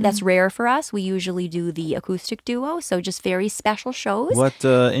very rare. That's rare for us. We usually do the acoustic duo, so just very special shows. What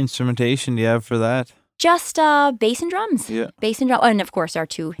instrumentation do you have for that? Just bass and drums. Yeah. Bass and drum, and of course our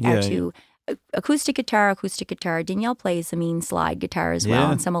two Yeah. acoustic guitar. Danielle plays the mean slide guitar as well,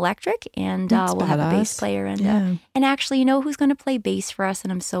 Yeah. and some electric. And That's we'll have a bass badass. player. And Yeah. and actually, you know who's going to play bass for us?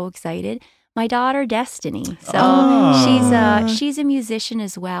 And I'm so excited. My daughter Destiny. So Oh. she's a musician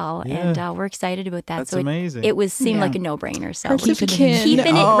as well, Yeah. and we're excited about that. That's so amazing. it seemed Yeah. like a no-brainer. So Parts of Keep it kin.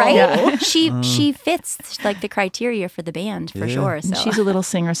 keeping it Oh. right. Yeah. She fits like the criteria for the band for Yeah. sure. And So she's a little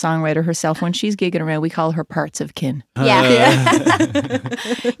singer-songwriter herself. When she's gigging around, we call her Parts of Kin.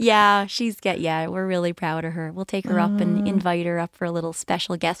 Yeah, we're really proud of her. We'll take her up and invite her up for a little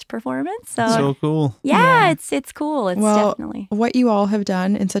special guest performance. So, So cool. it's cool. It's Well, definitely. what you all have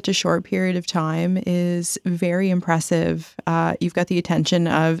done in such a short period of time is very impressive. You've got the attention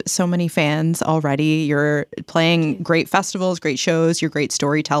of so many fans already. You're playing great festivals, great shows. You're great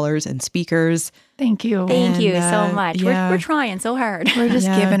storytellers and speakers. Thank you. Thank you and, so much. yeah. We're trying so hard. We're just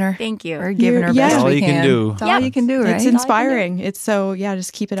Yeah. giving her. Thank you. We're giving her Yeah. best That's all we you can do. That's all you can do, right? It's inspiring. It's so,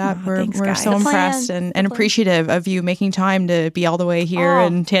 just keep it up. Oh, we're thanks, we're guys. so The impressed plan. and The plan. appreciative of you making time to be all the way here Oh,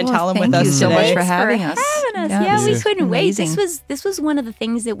 and Tantallum thank with us you so today. much for having us. Yeah, we Yeah. couldn't Amazing. wait. This was one of the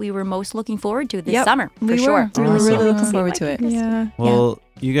things that we were most looking forward to this Yep. summer. For We sure. were. We were Awesome. really looking See forward if to I it. can just- Yeah. Well,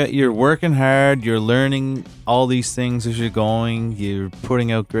 you're working hard. You're learning all these things as you're going. You're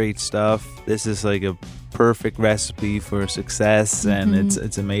putting out great stuff. This is like a perfect recipe for success, and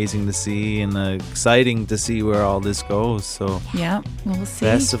it's amazing to see and exciting to see where all this goes. So Yeah, we'll see.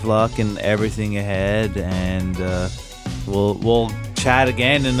 best of luck and everything ahead, and we'll chat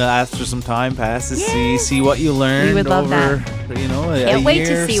again and after some time passes, see what you learned. We would love over, you know, a Can't wait year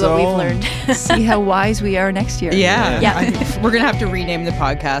to or see what we've so. learned. See how wise we are next year. Yeah. Yeah. We're going to have to rename the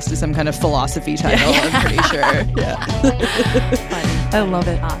podcast to some kind of philosophy title, I'm pretty sure. Yeah. I love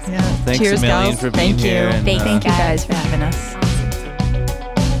it. Awesome. Thanks Cheers, a million gals. for being Thank you. here. And, Thank Thank you guys for having us.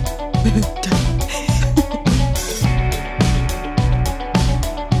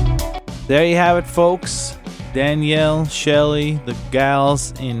 There you have it, folks. Danielle, Shellie, the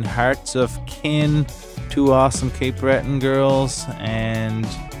gals in Hearts of Kin, two awesome Cape Breton girls, and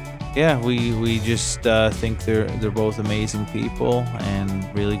we just think they're both amazing people,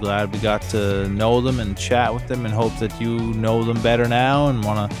 and really glad we got to know them and chat with them, and hope that you know them better now and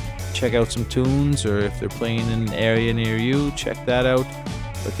want to check out some tunes, or if they're playing in an area near you, check that out.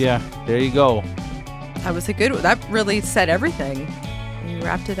 But there you go. That was a good one. That really said everything. You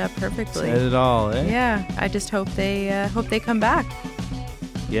wrapped it up perfectly. Said it all, eh? Yeah, I just hope they come back.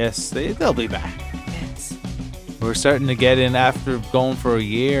 Yes, they'll be back. Yes. We're starting to get in after going for a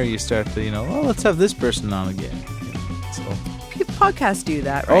year. You start to, let's have this person on again. So, Podcasts do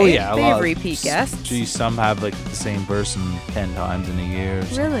that, right? oh yeah, a They lot have of- repeat guests. Geez, some have like the same person 10 times in a year. Or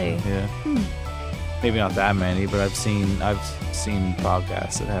something. Really? Yeah. Maybe not that many, but I've seen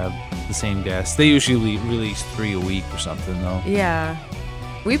podcasts that have the same guests. They usually release 3 a week or something, though. Yeah.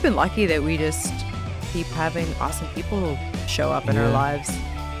 We've been lucky that we just keep having awesome people show up in our lives.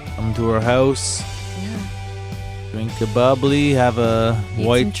 Come to our house. Yeah. Drink a bubbly, have a Eat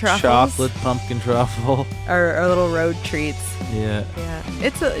white some chocolate pumpkin truffle. Our little road treats. Yeah. Yeah.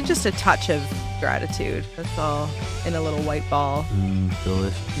 It's just a touch of gratitude. That's all in a little white ball.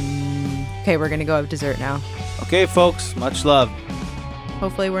 Delicious. Okay, we're going to go have dessert now. Okay, folks. Much love.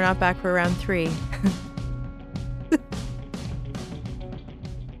 Hopefully we're not back for round 3.